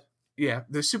 But yeah,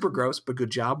 they're super gross, but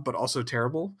good job, but also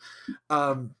terrible.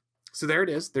 So there it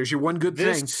is. There's your one good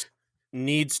thing. This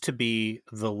needs to be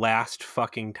the last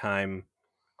fucking time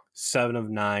 7 of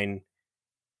 9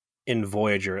 in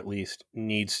Voyager, at least,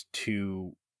 needs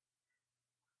to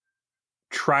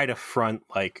try to front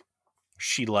like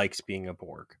she likes being a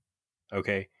Borg.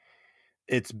 Okay?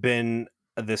 It's been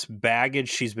this baggage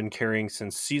she's been carrying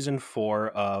since season 4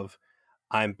 of,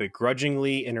 I'm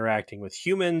begrudgingly interacting with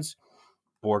humans.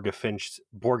 Borg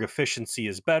efficiency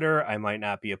is better. I might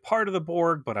not be a part of the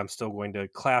Borg, but I'm still going to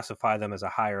classify them as a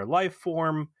higher life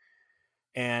form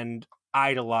and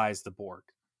idolize the Borg.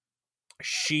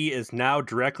 She is now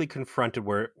directly confronted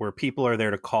where people are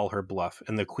there to call her bluff.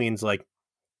 And the Queen's like,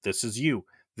 this is you.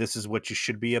 This is what you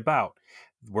should be about.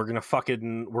 We're going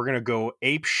to go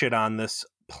ape shit on this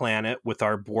planet with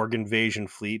our Borg invasion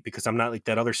fleet, because I'm not like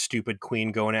that other stupid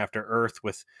Queen going after Earth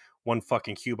with one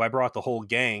fucking cube. I brought the whole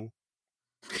gang.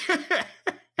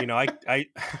 I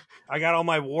got all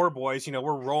my war boys. We're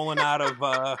rolling out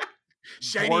of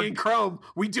Shiny Borg, and Chrome.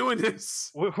 We doing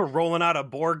this. We're rolling out of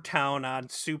Borgtown on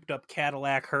souped up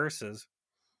Cadillac hearses.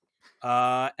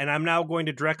 And I'm now going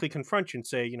to directly confront you and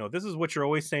say, this is what you're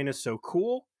always saying is so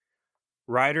cool.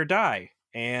 Ride or die.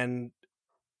 And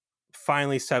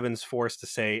finally, Seven's forced to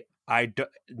say, you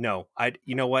know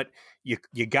what?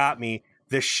 You got me.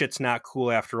 This shit's not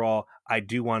cool after all. I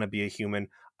do want to be a human.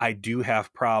 I do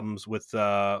have problems with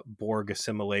Borg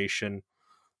assimilation.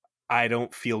 I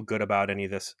don't feel good about any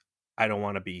of this. I don't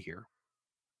want to be here.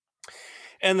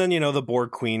 And then, the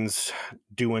Borg Queen's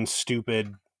doing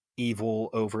stupid,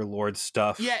 evil overlord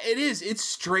stuff. Yeah, it is. It's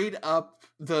straight up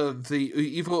the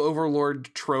evil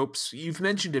overlord tropes. You've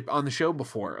mentioned it on the show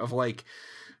before, of like,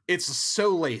 it's so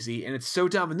lazy and it's so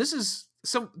dumb. And the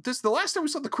last time we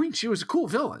saw the Queen, she was a cool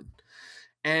villain.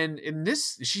 And in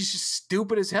this, she's just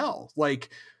stupid as hell. Like,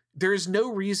 there's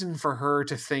no reason for her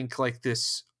to think like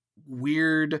this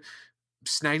weird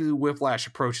Snidely Whiplash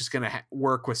approach is going to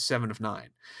work with 7 of 9.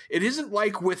 It isn't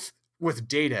like with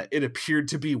Data, it appeared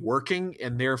to be working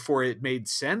and therefore it made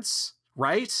sense,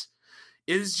 right?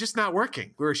 It is just not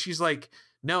working. Where she's like,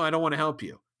 no, I don't want to help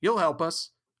you. You'll help us.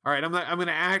 All right, I'm going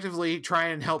to actively try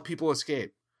and help people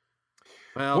escape.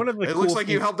 Well, it looks like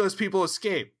you helped those people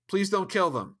escape. Please don't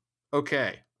kill them.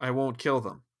 Okay. I won't kill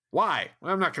them. Why?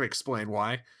 I'm not going to explain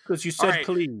why. Because you All said right.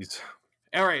 please.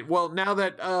 All right, well, now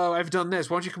that I've done this,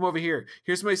 why don't you come over here?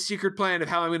 Here's my secret plan of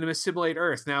how I'm going to assimilate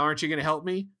Earth. Now, aren't you going to help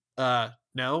me?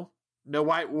 No. No,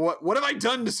 why? What have I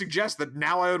done to suggest that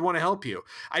now I would want to help you?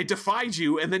 I defied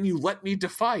you, and then you let me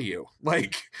defy you.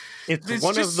 Like, it's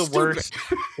one of the worst.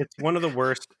 It's one of the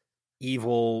worst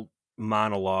evil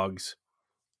monologues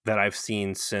that I've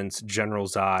seen since General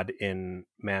Zod in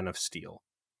Man of Steel.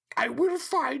 I will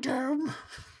find him.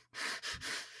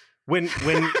 When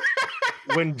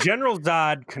General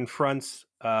Zod confronts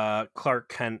Clark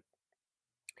Kent,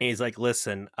 and he's like,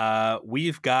 "Listen,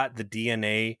 we've got the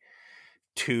DNA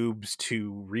tubes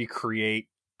to recreate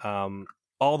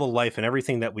all the life and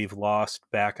everything that we've lost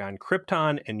back on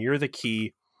Krypton, and you're the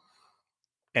key."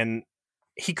 And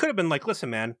he could have been like, "Listen,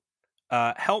 man,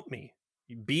 help me.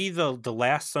 Be the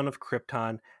last son of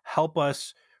Krypton. Help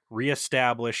us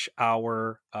reestablish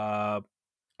our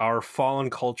fallen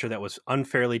culture that was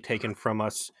unfairly taken from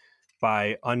us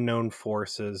by unknown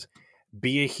forces.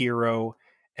 Be a hero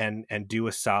and do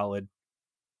a solid."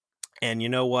 And you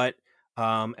know what?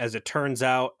 As it turns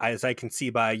out, as I can see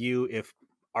by you, if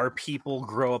our people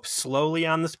grow up slowly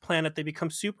on this planet, they become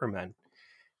supermen.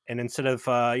 And instead of,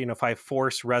 if I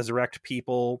force resurrect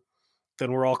people,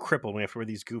 then we're all crippled. We have to wear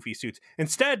these goofy suits.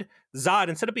 Instead, Zod,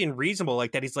 instead of being reasonable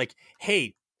like that, he's like,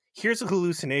 hey, here's a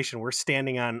hallucination. We're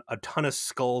standing on a ton of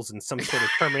skulls in some sort of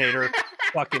Terminator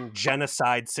fucking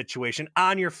genocide situation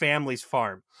on your family's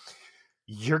farm.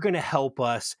 You're going to help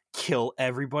us kill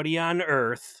everybody on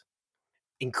Earth,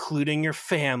 including your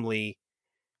family,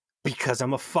 because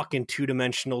I'm a fucking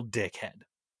two-dimensional dickhead.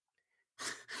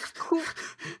 Who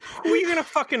are you gonna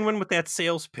fucking win with that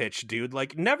sales pitch, dude?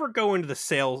 Like, never go into the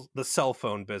cell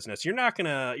phone business. You're not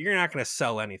gonna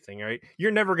sell anything, right?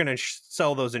 You're never gonna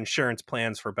sell those insurance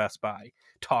plans for Best Buy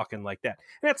talking like that.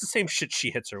 And that's the same shit she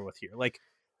hits her with here. Like,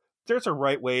 there's a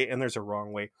right way and there's a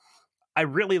wrong way. I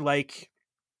really like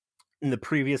in the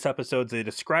previous episodes they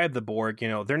describe the Borg.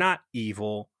 They're not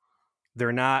evil.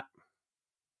 They're not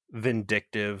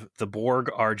vindictive. The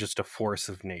Borg are just a force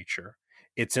of nature.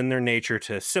 It's in their nature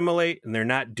to assimilate, and they're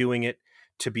not doing it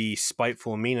to be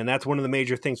spiteful and mean. And that's one of the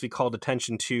major things we called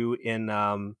attention to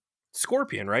in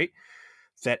Scorpion, right?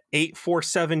 That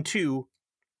 8472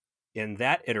 in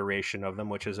that iteration of them,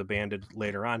 which is abandoned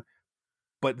later on,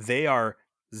 but they are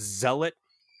zealot,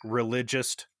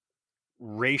 religious,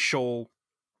 racial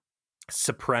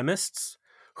supremacists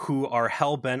who are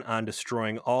hell-bent on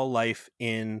destroying all life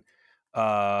in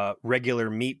regular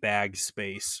meatbag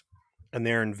space, and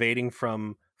they're invading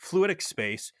from fluidic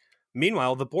space.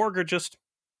 Meanwhile, the Borg are just,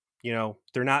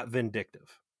 they're not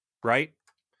vindictive, right?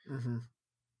 Mm-hmm.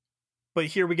 But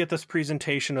here we get this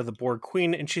presentation of the Borg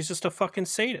Queen, and she's just a fucking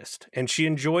sadist, and she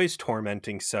enjoys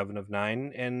tormenting Seven of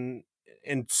Nine, and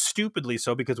stupidly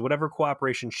so, because whatever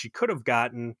cooperation she could have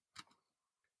gotten,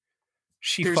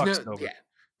 she fucks over. Yeah,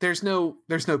 there's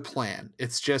no plan.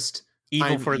 It's just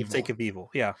evil for the sake of evil.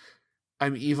 Yeah,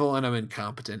 I'm evil and I'm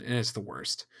incompetent, and it's the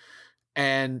worst.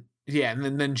 And yeah,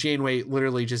 and then Janeway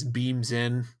literally just beams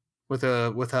in with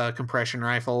a compression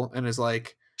rifle and is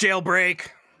like, jailbreak.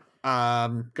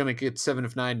 Gonna get 7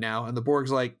 of 9 now. And the Borg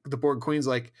Queen's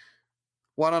like,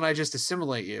 why don't I just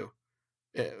assimilate you?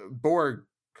 Borg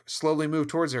slowly move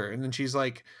towards her, and then she's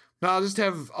like, no, I'll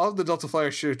have the Delta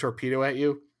Flyer shoot a torpedo at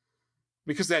you,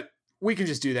 because we can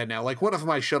just do that now. Like, what if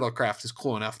my shuttlecraft is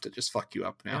cool enough to just fuck you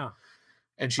up now? Yeah.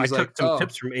 And she's I took some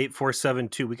tips from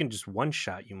 8472. We can just one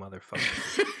shot you,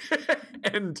 motherfucker.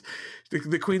 And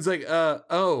the Queen's like,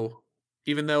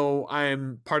 even though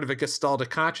I'm part of a Gestalt of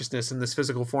consciousness and this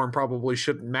physical form probably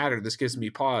shouldn't matter, this gives me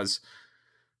pause.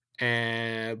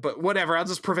 But whatever, I'll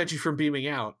just prevent you from beaming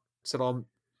out.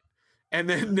 And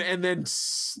then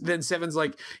Seven's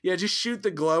like, yeah, just shoot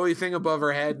the glowy thing above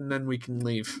her head and then we can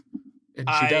leave. And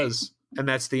she does. And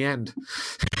that's the end.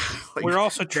 Like, we're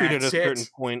also treated at a certain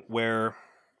point where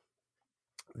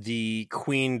the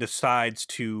Queen decides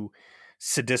to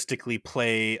sadistically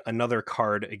play another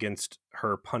card against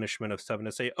her punishment of Seven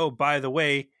to say, oh, by the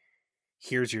way,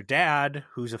 here's your dad,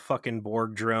 who's a fucking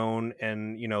Borg drone,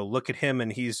 and, look at him,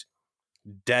 and he's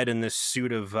dead in this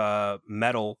suit of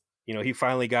metal. He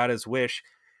finally got his wish.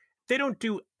 They don't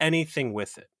do anything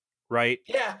with it, right?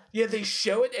 Yeah, they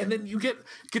show it, and then you get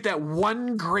that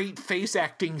one great face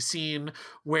acting scene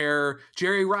where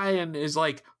Jeri Ryan is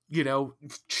like,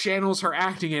 channels her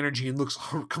acting energy and looks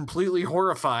completely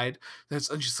horrified. And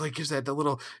just like gives that the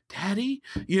little daddy,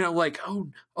 like,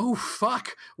 oh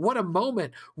fuck, what a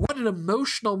moment, what an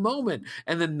emotional moment,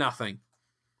 and then nothing.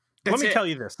 Let me tell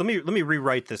you this. Let me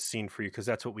rewrite this scene for you, because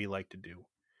that's what we like to do.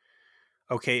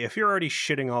 okay, if you're already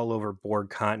shitting all over Borg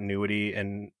continuity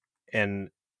and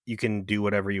you can do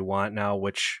whatever you want now,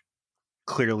 which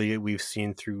clearly we've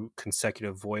seen through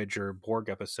consecutive Voyager Borg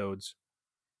episodes,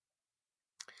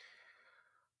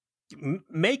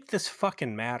 make this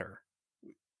fucking matter.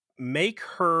 Make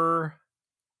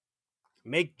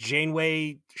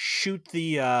Janeway shoot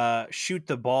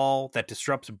the ball that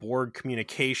disrupts Borg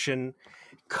communication,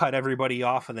 cut everybody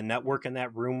off of the network in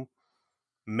that room.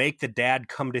 Make the dad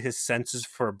come to his senses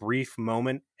for a brief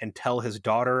moment and tell his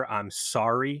daughter, I'm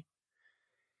sorry.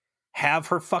 Have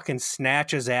her fucking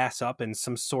snatch his ass up in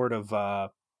some sort of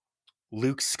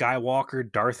Luke Skywalker,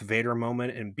 Darth Vader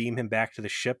moment and beam him back to the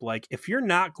ship. Like, if you're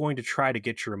not going to try to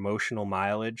get your emotional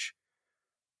mileage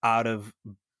out of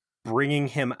bringing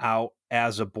him out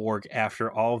as a Borg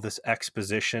after all of this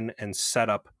exposition and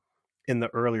setup in the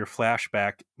earlier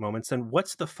flashback moments, then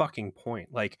what's the fucking point?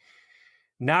 Like,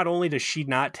 not only does she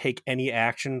not take any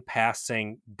action past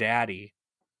saying daddy,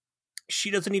 she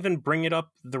doesn't even bring it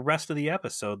up the rest of the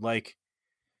episode. Like,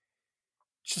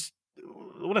 just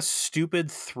what a stupid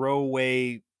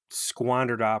throwaway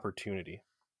squandered opportunity.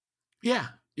 Yeah,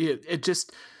 it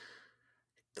just,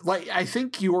 like, I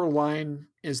think your line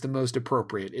is the most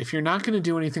appropriate. If you're not going to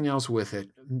do anything else with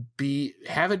it,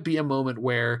 have it be a moment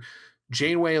where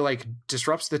Janeway like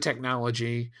disrupts the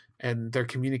technology and their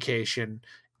communication,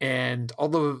 and all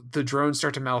the drones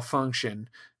start to malfunction,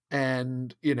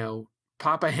 and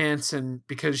Papa Hansen,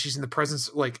 because she's in the presence,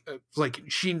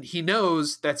 he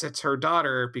knows it's her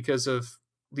daughter because of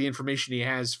the information he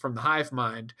has from the hive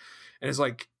mind, and is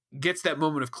like, gets that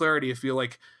moment of clarity to feel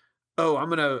like, oh, I'm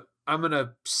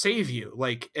gonna save you,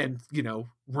 like, and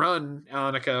run,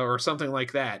 Annika, or something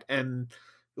like that, and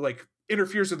like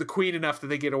interferes with the Queen enough that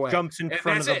they get away. Jumps in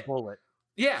front of the bullet.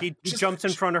 Yeah, he jumps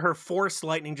in front of her, force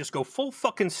lightning, just go full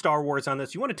fucking Star Wars on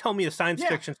this. You want to tell me a science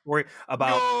fiction story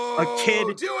about a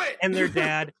kid and their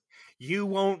dad? You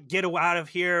won't get out of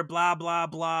here, blah, blah,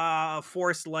 blah,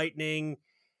 force lightning.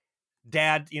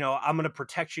 Dad, I'm going to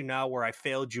protect you now where I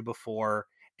failed you before.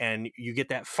 And you get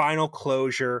that final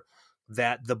closure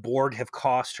that the Borg have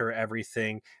cost her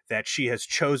everything, that she has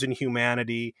chosen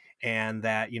humanity, and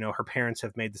that, her parents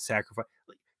have made the sacrifice.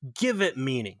 Give it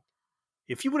meaning.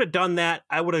 If you would have done that,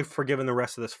 I would have forgiven the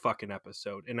rest of this fucking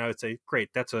episode. And I would say, great,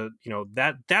 that's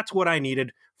that's what I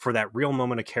needed for that real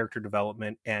moment of character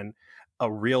development and a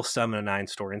real 7 of 9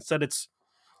 story. Instead, it's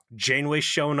Janeway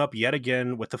showing up yet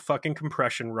again with the fucking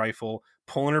compression rifle,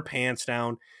 pulling her pants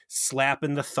down,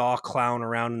 slapping the thaw clown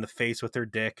around in the face with her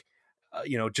dick.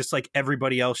 Just like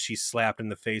everybody else she's slapped in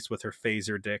the face with her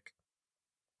phaser dick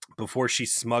before she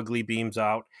smugly beams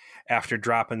out after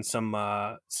dropping some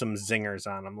zingers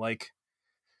on him. Like,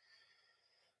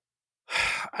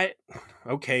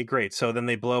 okay, great. So then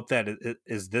they blow up that.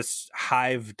 Is this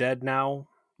hive dead now?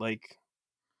 Like,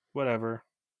 whatever.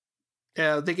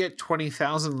 Yeah, they get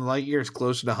 20,000 light years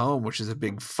closer to home, which is a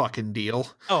big fucking deal.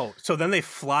 Oh, so then they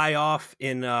fly off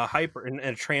in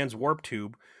a trans warp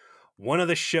tube. One of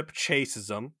the ship chases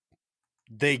them.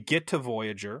 They get to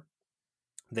Voyager.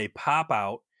 They pop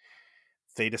out.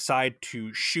 They decide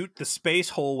to shoot the space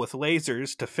hole with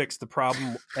lasers to fix the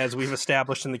problem, as we've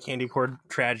established in the Candy Corn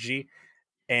tragedy.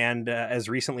 And as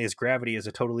recently as Gravity is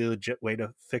a totally legit way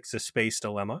to fix a space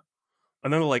dilemma.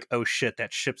 And then they're like, oh shit,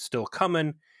 that ship's still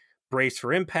coming. Brace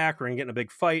for impact. We're going to get in a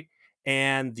big fight.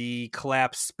 And the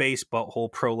collapsed space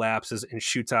butthole prolapses and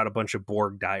shoots out a bunch of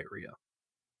Borg diarrhea.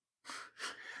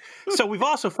 So we've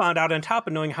also found out, on top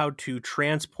of knowing how to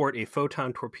transport a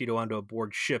photon torpedo onto a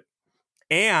Borg ship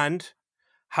and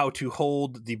how to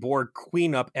hold the Borg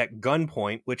Queen up at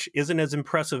gunpoint, which isn't as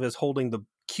impressive as holding the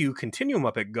Q Continuum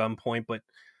up at gunpoint, but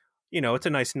it's a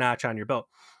nice notch on your belt.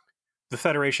 The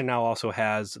Federation now also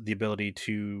has the ability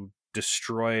to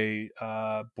destroy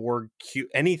Borg Q,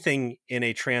 anything in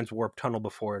a transwarp tunnel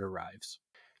before it arrives.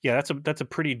 Yeah, that's a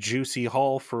pretty juicy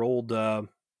haul for old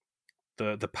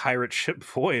the pirate ship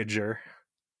Voyager.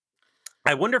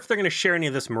 I wonder if they're going to share any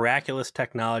of this miraculous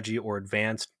technology or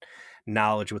advanced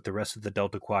knowledge with the rest of the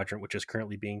Delta Quadrant, which is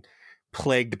currently being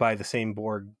plagued by the same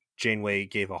Borg Janeway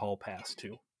gave a hall pass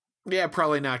to. Yeah,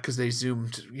 probably not, because they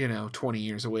zoomed 20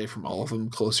 years away from all of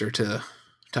them, closer to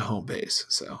home base.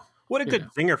 So what a good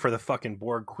zinger for the fucking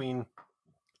Borg Queen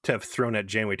to have thrown at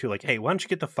Janeway too. Like, hey, why don't you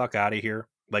get the fuck out of here?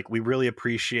 Like, we really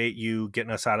appreciate you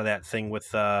getting us out of that thing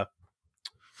with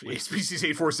Species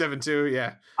 8472.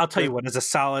 Yeah, I'll tell you what, as a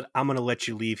solid, I'm going to let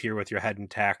you leave here with your head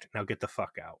intact. Now get the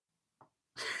fuck out.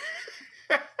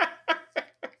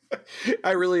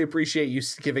 I really appreciate you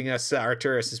giving us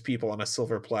Arturis's people on a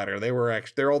silver platter. They were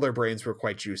all their brains were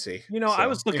quite juicy. I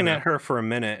was looking at her for a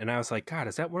minute and I was like, God,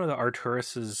 is that one of the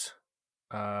Arturis's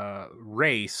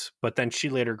race, but then she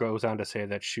later goes on to say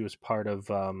that she was part of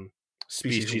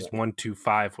species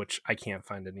 125, which I can't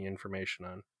find any information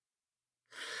on.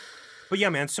 But yeah,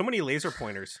 man, so many laser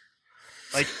pointers.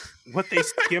 Like what they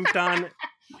skimped on.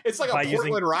 It's like a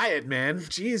Portland riot, man.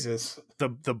 Jesus. The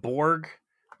Borg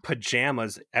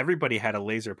pajamas, everybody had a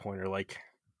laser pointer. Like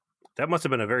that must have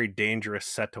been a very dangerous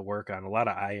set to work on. A lot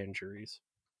of eye injuries.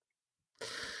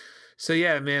 So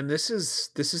yeah, man, this is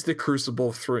the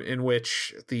crucible in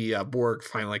which the Borg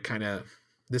finally kind of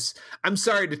this. I'm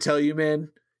sorry to tell you, man.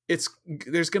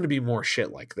 There's going to be more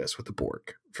shit like this with the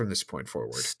Borg from this point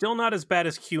forward. Still not as bad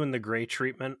as Q and the Gray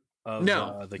treatment of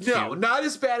the Q. No, not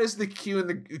as bad as the Q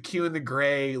and the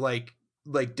Gray like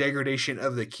degradation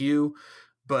of the Q,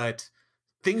 but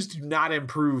things do not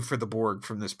improve for the Borg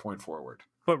from this point forward.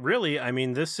 But really, I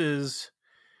mean, this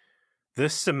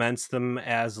cements them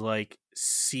as like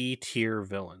C tier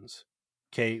villains.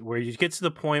 Okay, where you get to the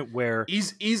point where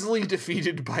he's easily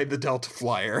defeated by the Delta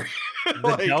Flyer.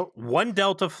 One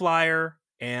Delta Flyer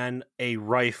and a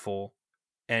rifle,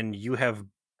 and you have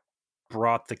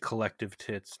brought the collective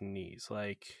to its knees.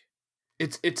 Like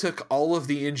it took all of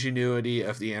the ingenuity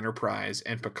of the Enterprise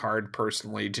and Picard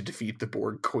personally to defeat the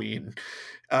Borg Queen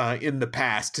in the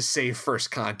past to save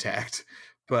First Contact.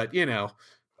 But,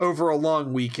 over a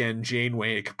long weekend,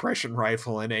 Janeway, a compression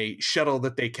rifle, and a shuttle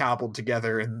that they cobbled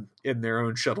together in their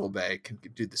own shuttle bay can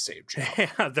do the same job.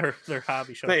 Yeah, their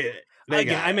hobby shuttle.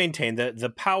 I maintain that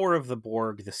the power of the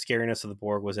Borg, the scariness of the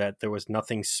Borg, was that there was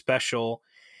nothing special,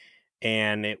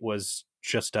 and it was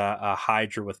just a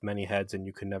Hydra with many heads, and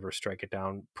you could never strike it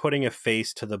down. Putting a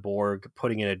face to the Borg,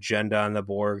 putting an agenda on the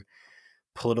Borg,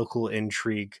 political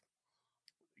intrigue,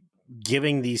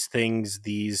 giving these things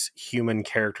these human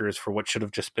characters for what should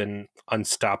have just been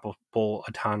unstoppable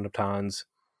automatons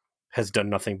has done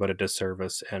nothing but a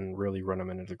disservice and really run them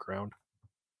into the ground.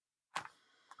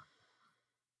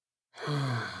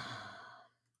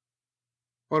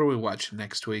 What are we watching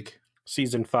next week?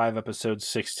 Season 5, episode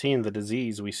 16, The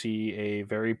Disease. We see a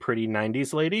very pretty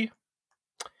 90s lady.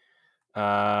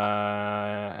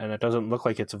 And it doesn't look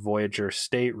like it's a Voyager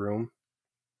stateroom.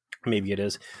 Maybe it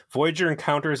is. Voyager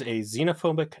encounters a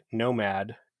xenophobic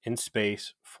nomad in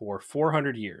space for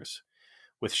 400 years.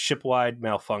 With ship-wide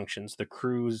malfunctions, the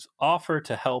crew's offer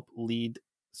to help lead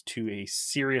to a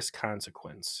serious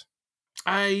consequence.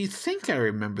 I think I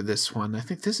remember this one. I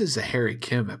think this is a Harry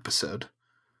Kim episode.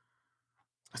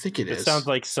 I think it is. It sounds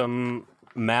like some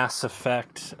Mass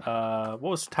Effect. What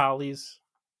was Tali's?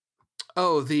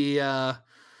 Oh, the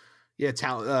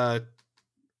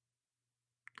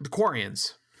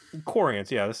Quarians.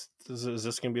 Quarians, yeah. Is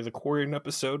this going to be the Quarian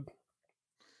episode?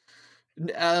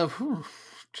 I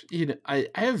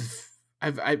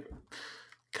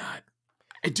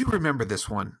do remember this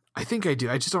one. I think I do.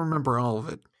 I just don't remember all of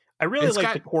it. I really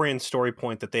like the Quarian story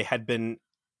point that they had been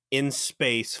in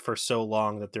space for so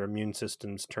long that their immune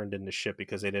systems turned into shit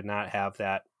because they did not have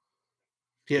that.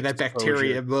 Yeah, that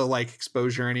bacteria like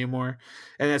exposure anymore.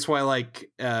 And that's why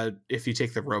if you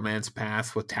take the romance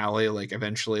path with Tali, like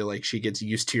eventually she gets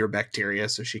used to your bacteria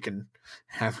so she can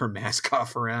have her mask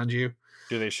off around you.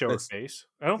 Do they show her face?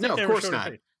 I don't think no, of course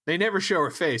not. They never show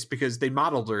her face because they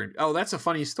modeled her. Oh, that's a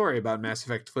funny story about Mass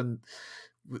Effect. When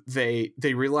they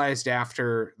realized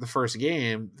after the first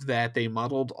game that they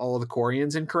modeled all of the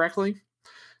Quarians incorrectly.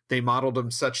 They modeled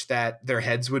them such that their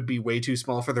heads would be way too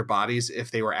small for their bodies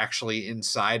if they were actually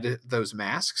inside those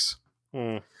masks.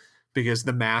 Because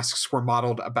the masks were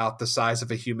modeled about the size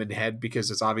of a human head because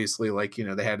it's obviously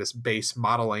they had this base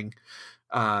modeling,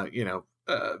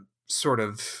 sort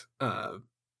of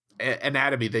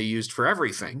anatomy they used for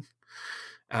everything.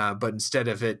 But instead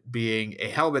of it being a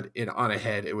helmet on a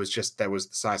head, it was that was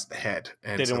the size of the head.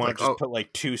 And they didn't want to just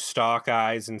put 2 stalk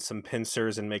eyes and some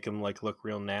pincers and make them look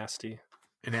real nasty.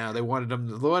 And now they wanted them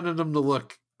to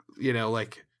look,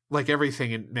 like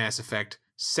everything in Mass Effect,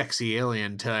 sexy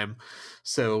alien time.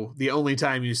 So the only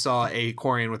time you saw a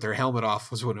Quarian with their helmet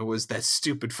off was when it was that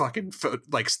stupid fucking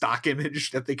stock image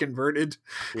that they converted.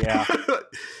 Yeah.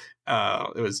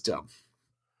 It was dumb.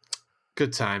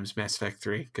 Good times, Mass Effect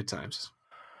 3. Good times.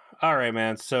 All right,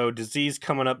 man. So Disease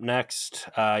coming up next.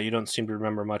 You don't seem to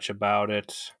remember much about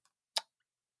it.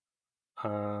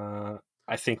 I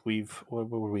think what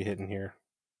were we hitting here?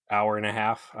 Hour and a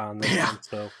half on this one,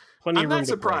 so plenty of room. I'm not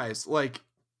surprised.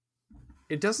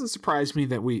 It doesn't surprise me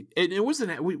that we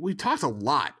talked a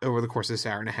lot over the course of this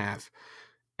hour and a half,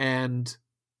 and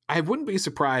I wouldn't be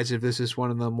surprised if this is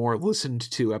one of the more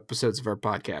listened to episodes of our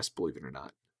podcast, believe it or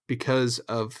not, because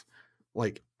of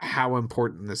how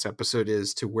important this episode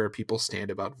is to where people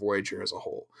stand about Voyager as a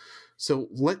whole. So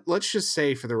let's just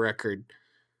say for the record,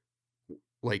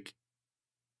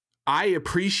 I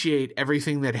appreciate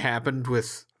everything that happened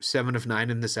with 7 of 9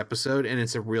 in this episode, and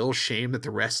it's a real shame that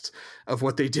the rest of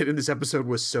what they did in this episode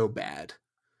was so bad.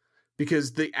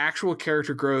 Because the actual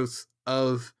character growth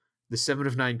of the 7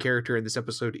 of 9 character in this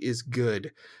episode is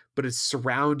good, but it's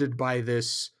surrounded by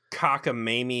this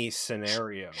cockamamie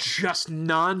scenario. Just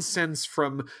nonsense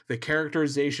from the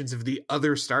characterizations of the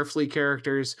other Starfleet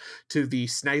characters to the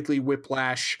Snidely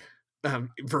Whiplash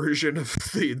version of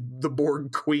the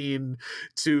Borg Queen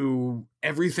to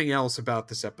everything else about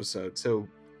this episode. So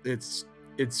it's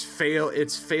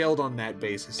failed on that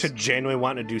basis. To genuinely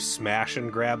want to do smash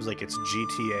and grabs like it's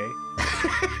GTA.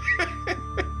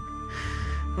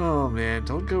 Oh man,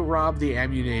 don't go rob the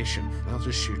ammunition. I'll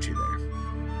just shoot you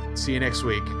there. See you next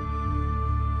week.